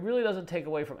 It really doesn't take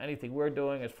away from anything we're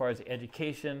doing as far as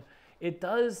education. It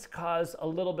does cause a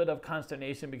little bit of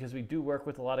consternation because we do work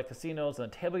with a lot of casinos in the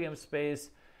table game space.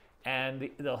 And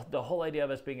the whole idea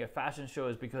of us being a fashion show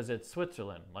is because it's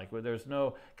Switzerland. Like where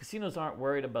casinos aren't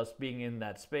worried about us being in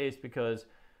that space because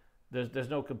there's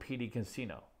no competing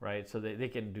casino, right? So they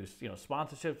can do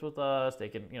sponsorships with us. They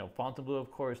can Fontainebleau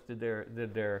of course did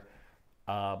their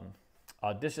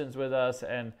auditions with us,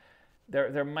 and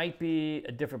there might be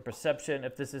a different perception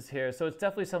if this is here. So it's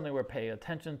definitely something we're paying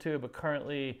attention to. But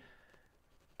currently,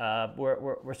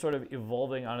 we're sort of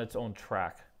evolving on its own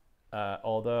track.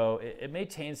 Although it may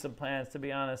change some plans, to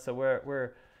be honest. So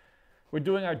we're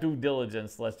doing our due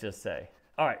diligence, let's just say.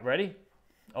 All right, ready?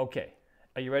 Okay.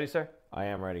 Are you ready, sir? I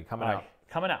am ready. Coming out.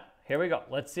 Coming out. Here we go.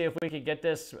 Let's see if we can get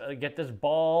this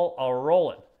ball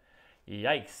rolling.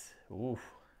 Yikes. Oof.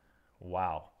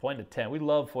 Wow. Point to 10. We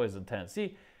love 4s and 10s.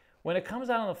 See, when it comes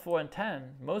out on the 4 and 10,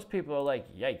 most people are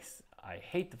like, yikes, I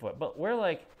hate the 4. But we're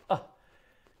like, oh,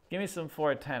 give me some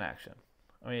 4 and 10 action.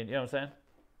 I mean, you know what I'm saying?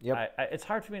 Yep. It's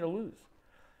hard for me to lose.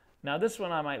 Now, this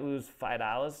one I might lose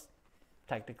 $5,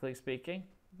 technically speaking,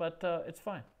 but it's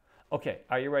fine. Okay,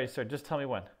 are you ready, sir? Just tell me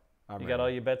when. I'm you ready. Got all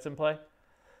your bets in play?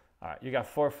 All right, you got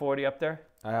 440 up there?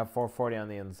 I have 440 on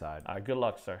the inside. All right, good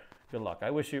luck, sir. Good luck. I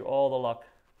wish you all the luck,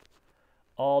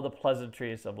 all the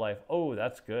pleasantries of life. Oh,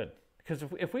 that's good. Because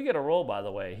if we get a roll, by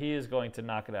the way, he is going to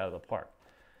knock it out of the park.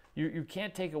 You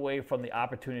can't take away from the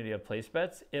opportunity of place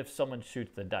bets if someone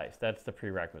shoots the dice. That's the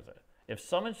prerequisite. If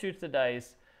someone shoots the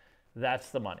dice, that's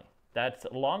the money. That's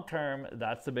long term.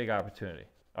 That's the big opportunity.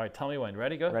 All right, tell me when.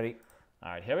 Ready? Go. Ready.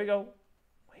 All right, here we go.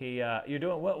 You're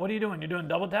doing what? What are you doing? You're doing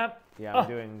double tap? Yeah, I'm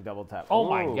doing double tap. Oh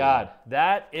my Ooh. God,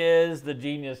 that is the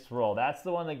genius roll. That's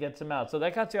the one that gets him out. So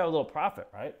that got you out a little profit,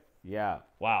 right? Yeah.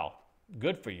 Wow,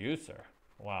 good for you, sir.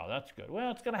 Wow, that's good.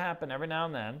 Well, it's gonna happen every now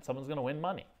and then. Someone's gonna win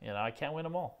money. You know, I can't win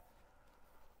them all.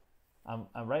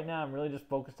 Right now, I'm really just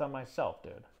focused on myself,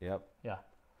 dude. Yep. Yeah.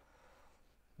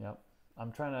 Yep.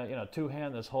 I'm trying to,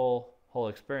 two-hand this whole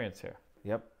experience here.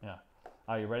 Yep. Yeah.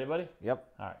 Are you ready, buddy? Yep.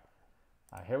 All right.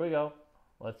 All right, here we go.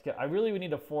 Let's get. I really would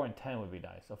need a 4 and 10 would be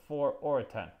nice. A 4 or a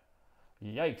 10.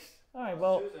 Yikes. All right.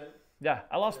 Well. Susan. Yeah.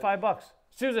 I lost $5.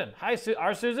 Susan. Hi,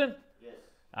 our Susan. Yes.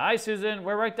 Hi, Susan.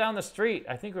 We're right down the street.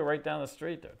 I think we're right down the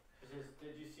street, dude.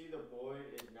 Did you see the Boyd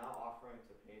is now offering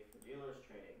to pay for dealers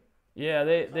training? Yeah,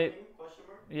 they Question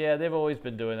mark? yeah, they've always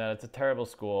been doing that. It's a terrible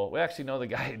school. We actually know the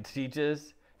guy who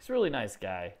teaches. He's a really nice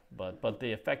guy, but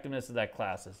the effectiveness of that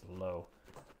class is low.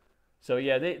 So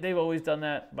yeah, they've always done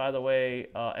that, by the way,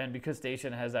 and because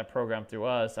Station has that program through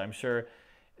us, I'm sure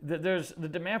the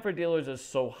demand for dealers is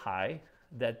so high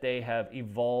that they have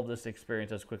evolved this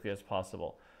experience as quickly as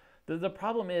possible. The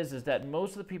problem is that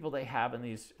most of the people they have in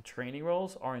these training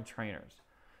roles aren't trainers.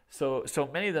 So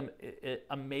many of them,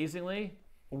 amazingly,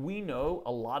 we know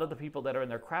a lot of the people that are in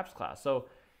their craps class. So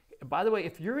by the way,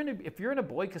 if you're in a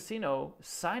Boyd casino,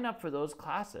 sign up for those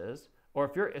classes,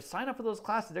 or sign up for those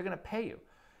classes, they're going to pay you.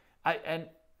 And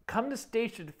come to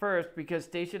Station first because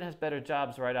Station has better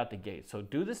jobs right out the gate. So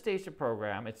do the Station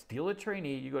program. It's dealer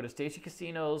trainee. You go to Station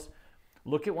Casinos,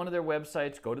 look at one of their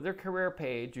websites, go to their career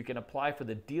page. You can apply for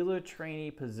the dealer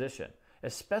trainee position,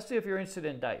 especially if you're interested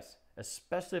in dice,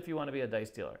 especially if you want to be a dice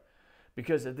dealer,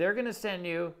 because they're going to send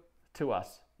you to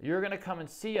us. You're going to come and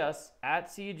see us at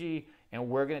CG, and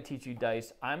we're going to teach you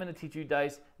dice. I'm going to teach you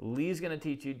dice. Lee's going to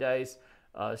teach you dice.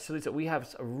 So we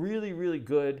have a really, really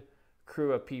good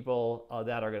crew of people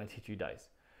that are going to teach you dice.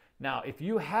 Now, if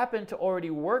you happen to already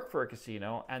work for a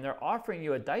casino and they're offering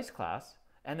you a dice class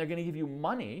and they're going to give you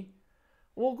money,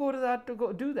 we'll go to that to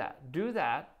go do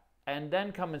that, and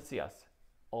then come and see us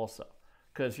also,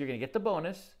 because you're going to get the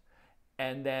bonus,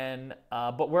 and then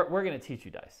but we're going to teach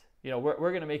you dice. We're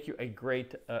going to make you a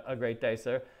great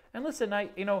dicer. And listen,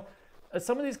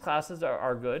 some of these classes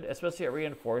are good, especially at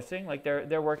reinforcing. Like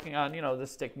they're working on, the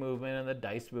stick movement and the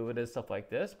dice movement and stuff like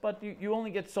this. But you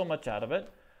only get so much out of it.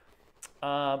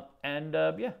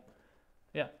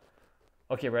 Yeah.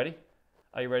 Okay, ready?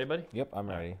 Are you ready, buddy? Yep, I'm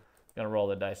ready. Gonna roll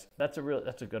the dice. That's a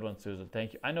good one, Susan.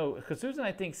 Thank you. I know, because Susan,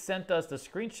 I think, sent us the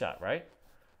screenshot, right,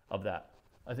 of that.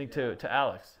 I think to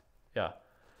Alex. Yeah.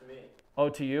 To me. Oh,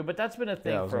 to you? But that's been a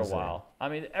thing for a gonna while. I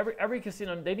mean, every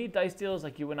casino, they need dice dealers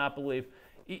like you would not believe.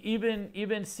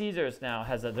 Even Caesars now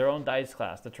has their own dice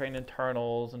class to train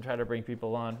internals and try to bring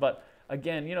people on. But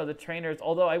again, the trainers,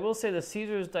 although I will say the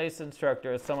Caesars dice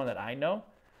instructor is someone that I know,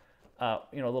 a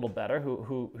little better,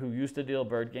 who used to deal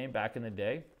bird game back in the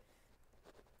day.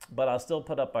 But I'll still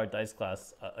put up our dice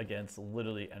class against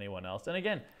literally anyone else. And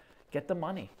again, get the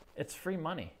money. It's free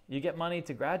money. You get money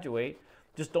to graduate.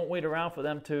 Just don't wait around for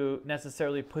them to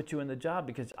necessarily put you in the job,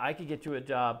 because I could get you a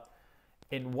job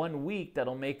in 1 week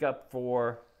that'll make up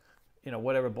for,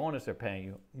 whatever bonus they're paying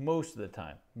you most of the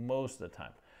time.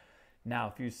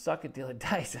 Now, if you suck at dealing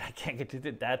dice and I can't get you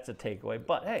to, that's a takeaway.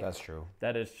 But hey, That's true.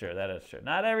 That is true.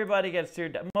 Not everybody gets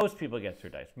through. Most people get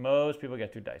through dice.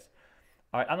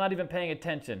 All right, I'm not even paying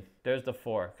attention. There's the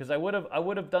 4, because I would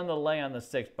have done the lay on the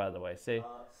 6, by the way. See?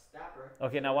 Snapper.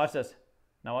 Okay, now watch this.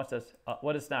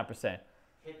 What is Snapper saying?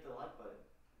 Hit the like button.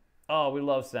 Oh, we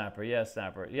love Snapper. Yes,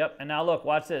 Snapper. Yep. And now look,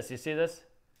 watch this. You see this?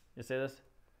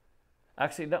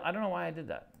 Actually, no, I don't know why I did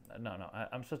that. No,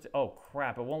 I'm supposed to. Oh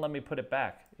crap! It won't let me put it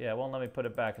back. Yeah, it won't let me put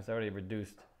it back. It's already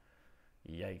reduced.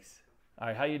 Yikes! All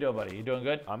right, how you doing, buddy? You doing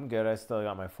good? I'm good. I still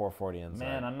got my 440 inside.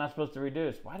 Man, I'm not supposed to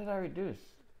reduce. Why did I reduce?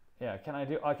 Yeah, can I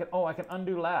do? I can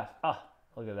undo last. Ah,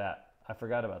 look at that. I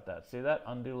forgot about that. See that?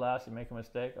 Undo last. You make a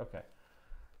mistake. Okay.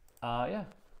 Yeah,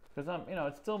 because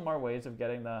it's still more ways of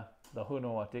getting the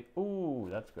Hunawati. Ooh,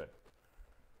 that's good.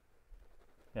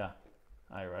 Yeah.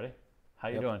 Are you ready? How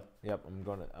you doing? Yep,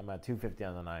 I'm at 250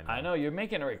 on the 9 now. I know you're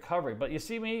making a recovery, but you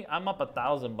see me, I'm up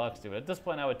 $1,000, dude. At this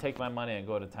point, I would take my money and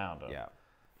go to town, dude. Yeah.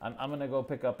 I'm gonna go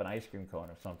pick up an ice cream cone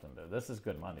or something, dude. This is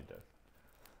good money, dude.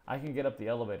 I can get up the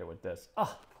elevator with this.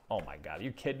 Oh my God, are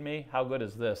you kidding me? How good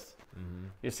is this? Mm-hmm.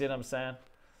 You see what I'm saying?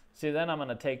 See, then I'm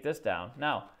gonna take this down.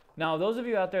 Now, those of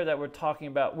you out there that we're talking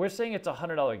about, we're saying it's a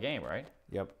 $100 game, right?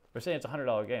 Yep. We're saying it's a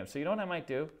 $100 game. So you know what I might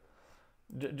do,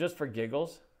 just for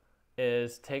giggles,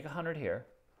 is take 100 here,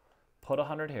 put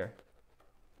 100 here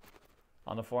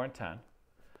on the 4 and 10,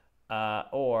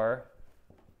 but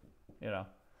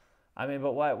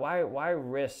why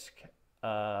risk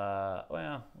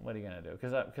Well, what are you gonna do?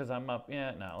 Because I'm up.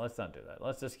 Yeah, no, let's not do that.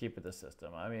 Let's just keep it the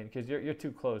system. I mean, because you're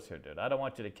too close here, dude. I don't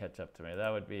want you to catch up to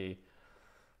me.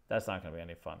 That's not gonna be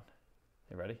any fun.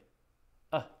 You ready?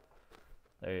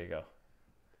 There you go.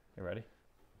 You ready?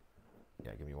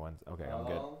 Yeah, give me one. Okay, I'm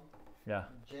good. Yeah.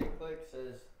 J-Click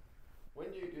says,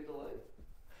 when do you do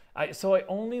the lay? So I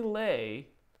only lay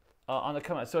on the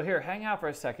come out. So here, hang out for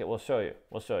a second. We'll show you.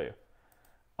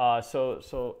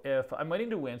 So if I'm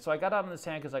waiting to win, so I got out on this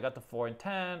hand because I got the 4 and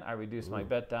 10. I reduced my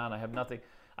bet down. I have nothing.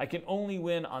 I can only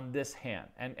win on this hand,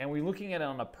 and we're looking at it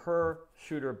on a per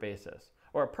shooter basis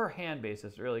or a per hand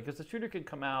basis, really, because the shooter can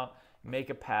come out,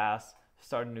 make a pass,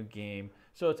 start a new game.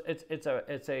 So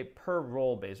it's a per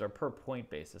roll base or per point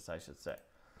basis, I should say.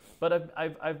 But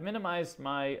I've minimized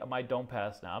my don't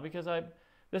pass now because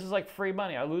this is like free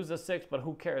money. I lose the 6, but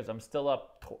who cares? I'm still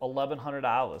up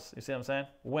 $1,100. You see what I'm saying?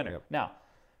 Winner. Yep. Now,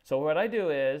 so what I do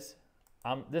is,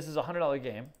 this is a $100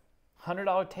 game,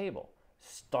 $100 table,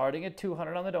 starting at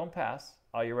 200 on the don't pass.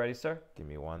 Are you ready, sir? Give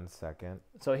me 1 second.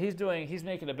 So he's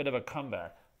making a bit of a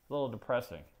comeback. A little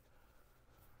depressing.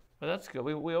 But that's good.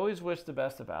 We always wish the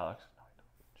best of Alex.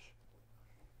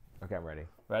 Okay, I'm ready.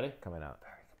 Ready? Coming out.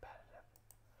 Very competitive.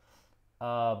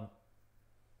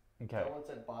 Okay. Someone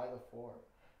said buy the 4.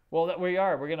 Well, we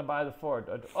are. We're going to buy the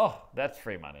 4. Oh, that's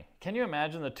free money. Can you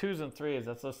imagine the 2s and 3s?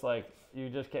 That's just like, you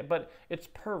just can't. But it's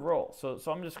per roll. So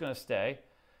I'm just going to stay.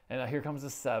 And here comes the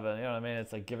 7. You know what I mean?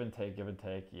 It's like give and take, give and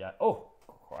take. Yeah. Oh,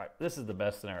 this is the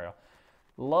best scenario.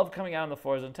 Love coming out on the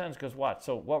 4s and 10s because watch.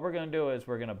 So what we're going to do is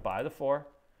we're going to buy the 4,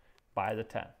 buy the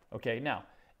 10. Okay, now,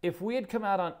 if we had come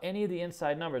out on any of the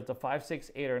inside numbers, the 5,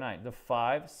 6, 8, or 9, the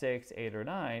 5, 6, 8, or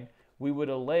 9, we would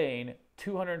have laid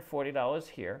 $240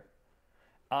 here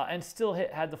and still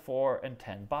had the 4 and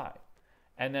 10 buy.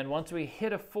 And then once we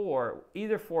hit a 4,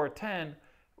 either 4 or 10,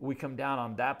 we come down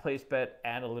on that place bet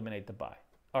and eliminate the buy.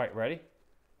 All right, ready?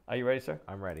 Are you ready, sir?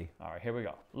 I'm ready. All right, here we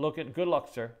go. Good luck,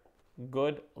 sir.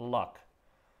 Good luck.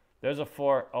 There's a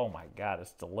 4. Oh my God,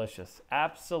 it's delicious.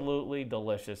 Absolutely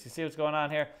delicious. You see what's going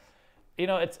on here? You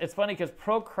know, it's funny because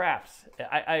Pro Craps,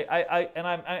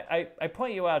 I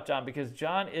point you out, John, because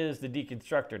John is the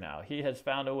deconstructor now. He has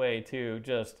found a way to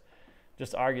just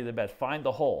argue the bet, find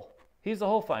the hole. He's the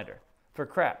hole finder for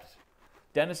craps.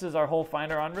 Dennis is our hole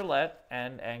finder on roulette,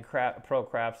 and Pro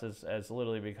Craps has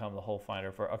literally become the hole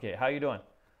finder for. Okay, how you doing?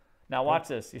 Now watch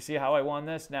this. You see how I won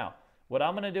this? Now, what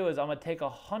I'm going to do is I'm going to take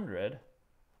 100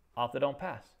 off the don't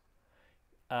pass,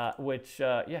 which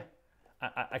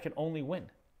I can only win.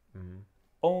 Mm-hmm.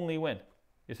 Only win.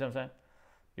 You see what I'm saying?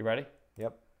 You ready?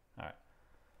 Yep. All right.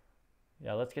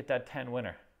 Yeah, let's get that 10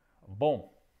 winner. Boom.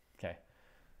 Okay.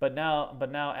 But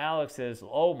now Alex is,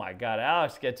 oh my God,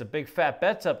 Alex gets a big fat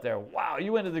bets up there. Wow,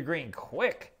 you went to the green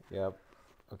quick. Yep.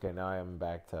 Okay, now I am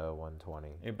back to 120.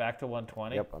 You're back to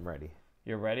 120? Yep, I'm ready.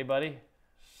 You're ready, buddy?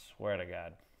 Swear to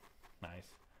God. Nice.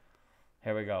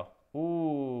 Here we go.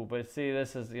 Ooh, but see,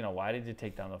 this is, why did you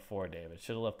take down the 4, David?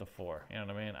 Should have left the 4. You know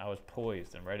what I mean? I was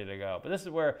poised and ready to go. But this is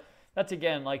where, that's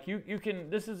again, like you can,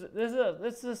 this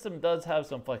system does have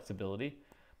some flexibility.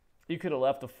 You could have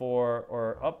left the 4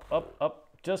 or up,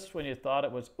 just when you thought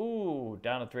it was,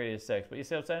 down to 386. But you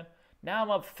see what I'm saying? Now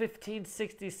I'm up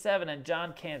 1567 and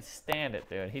John can't stand it,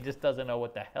 dude. He just doesn't know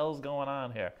what the hell's going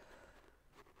on here.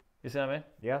 You see what I mean?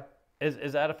 Yeah.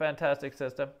 Is that a fantastic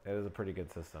system? It is a pretty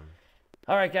good system.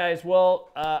 All right, guys.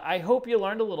 Well, I hope you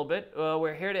learned a little bit.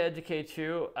 We're here to educate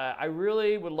you. I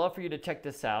really would love for you to check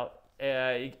this out.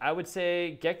 I would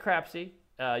say get Crapsy.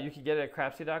 You can get it at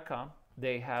crapsy.com.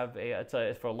 They have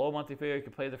it's for a low monthly fee. You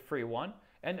can play the free one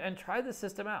and try the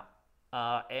system out.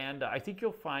 And I think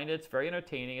you'll find it's very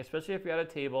entertaining, especially if you're at a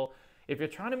table. If you're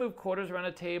trying to move quarters around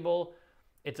a table,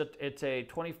 it's a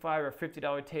 $25 or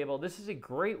 $50 table. This is a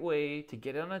great way to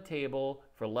get on a table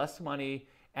for less money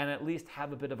and at least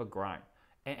have a bit of a grind.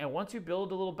 And once you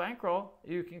build a little bankroll,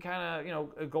 you can kind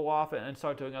of go off and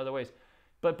start doing other ways.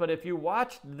 But if you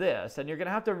watch this, and you're going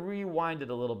to have to rewind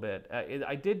it a little bit.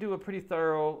 I did do a pretty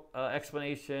thorough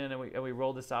explanation, and we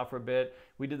rolled this out for a bit.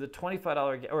 We did the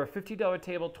 $25 or $50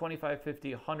 table,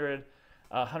 $25, $50,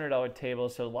 $100 table.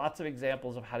 So lots of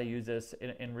examples of how to use this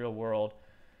in real world.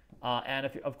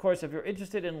 And of course, if you're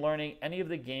interested in learning any of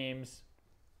the games,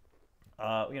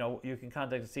 you can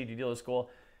contact the CG Dealer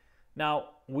School. Now,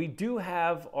 we do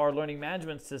have our learning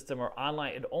management system or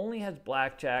online. It only has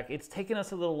blackjack. It's taken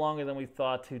us a little longer than we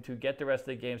thought to get the rest of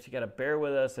the games. You got to bear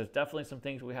with us. There's definitely some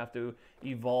things we have to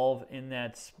evolve in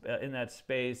that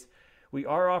space. We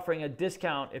are offering a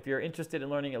discount if you're interested in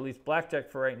learning at least blackjack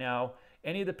for right now.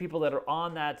 Any of the people that are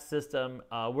on that system,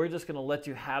 we're just going to let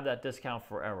you have that discount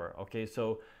forever. Okay,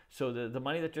 so So the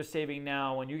money that you're saving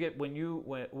now, we're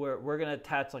going to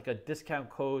attach like a discount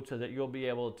code so that you'll be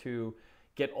able to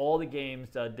get all the games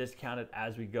discounted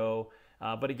as we go.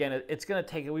 But again, it's going to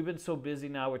take it. We've been so busy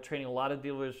now. We're training a lot of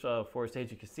dealers for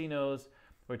Stage Casinos.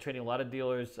 We're training a lot of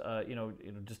dealers,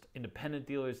 just independent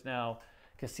dealers now.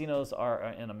 Casinos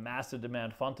are in a massive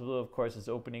demand. Fontainebleau, of course, is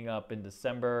opening up in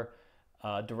December.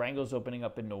 Durango's opening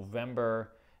up in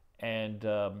November. And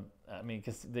I mean,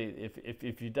 because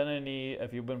if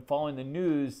you've been following the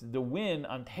news, the win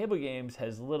on table games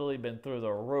has literally been through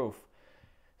the roof.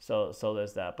 So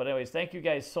there's that. But anyways, thank you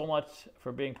guys so much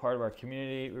for being part of our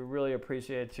community. We really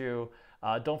appreciate you.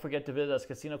 Don't forget to visit us,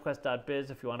 CasinoQuest.biz,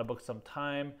 if you want to book some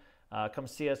time. Come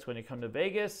see us when you come to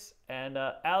Vegas. And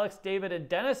Alex, David, and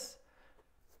Dennis,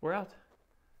 we're out.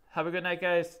 Have a good night,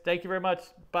 guys. Thank you very much.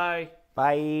 Bye.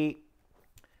 Bye.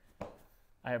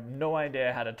 I have no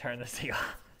idea how to turn this thing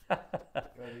off. Go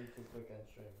to YouTube, click end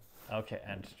stream. Okay,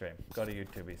 end stream. Go to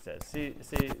YouTube, he says. See,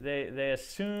 they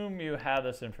assume you have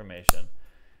this information.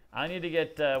 I need to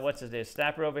get, what's his name,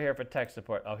 Snapper over here for tech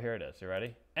support. Oh, here it is. You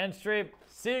ready? End stream.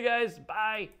 See you guys.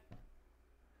 Bye.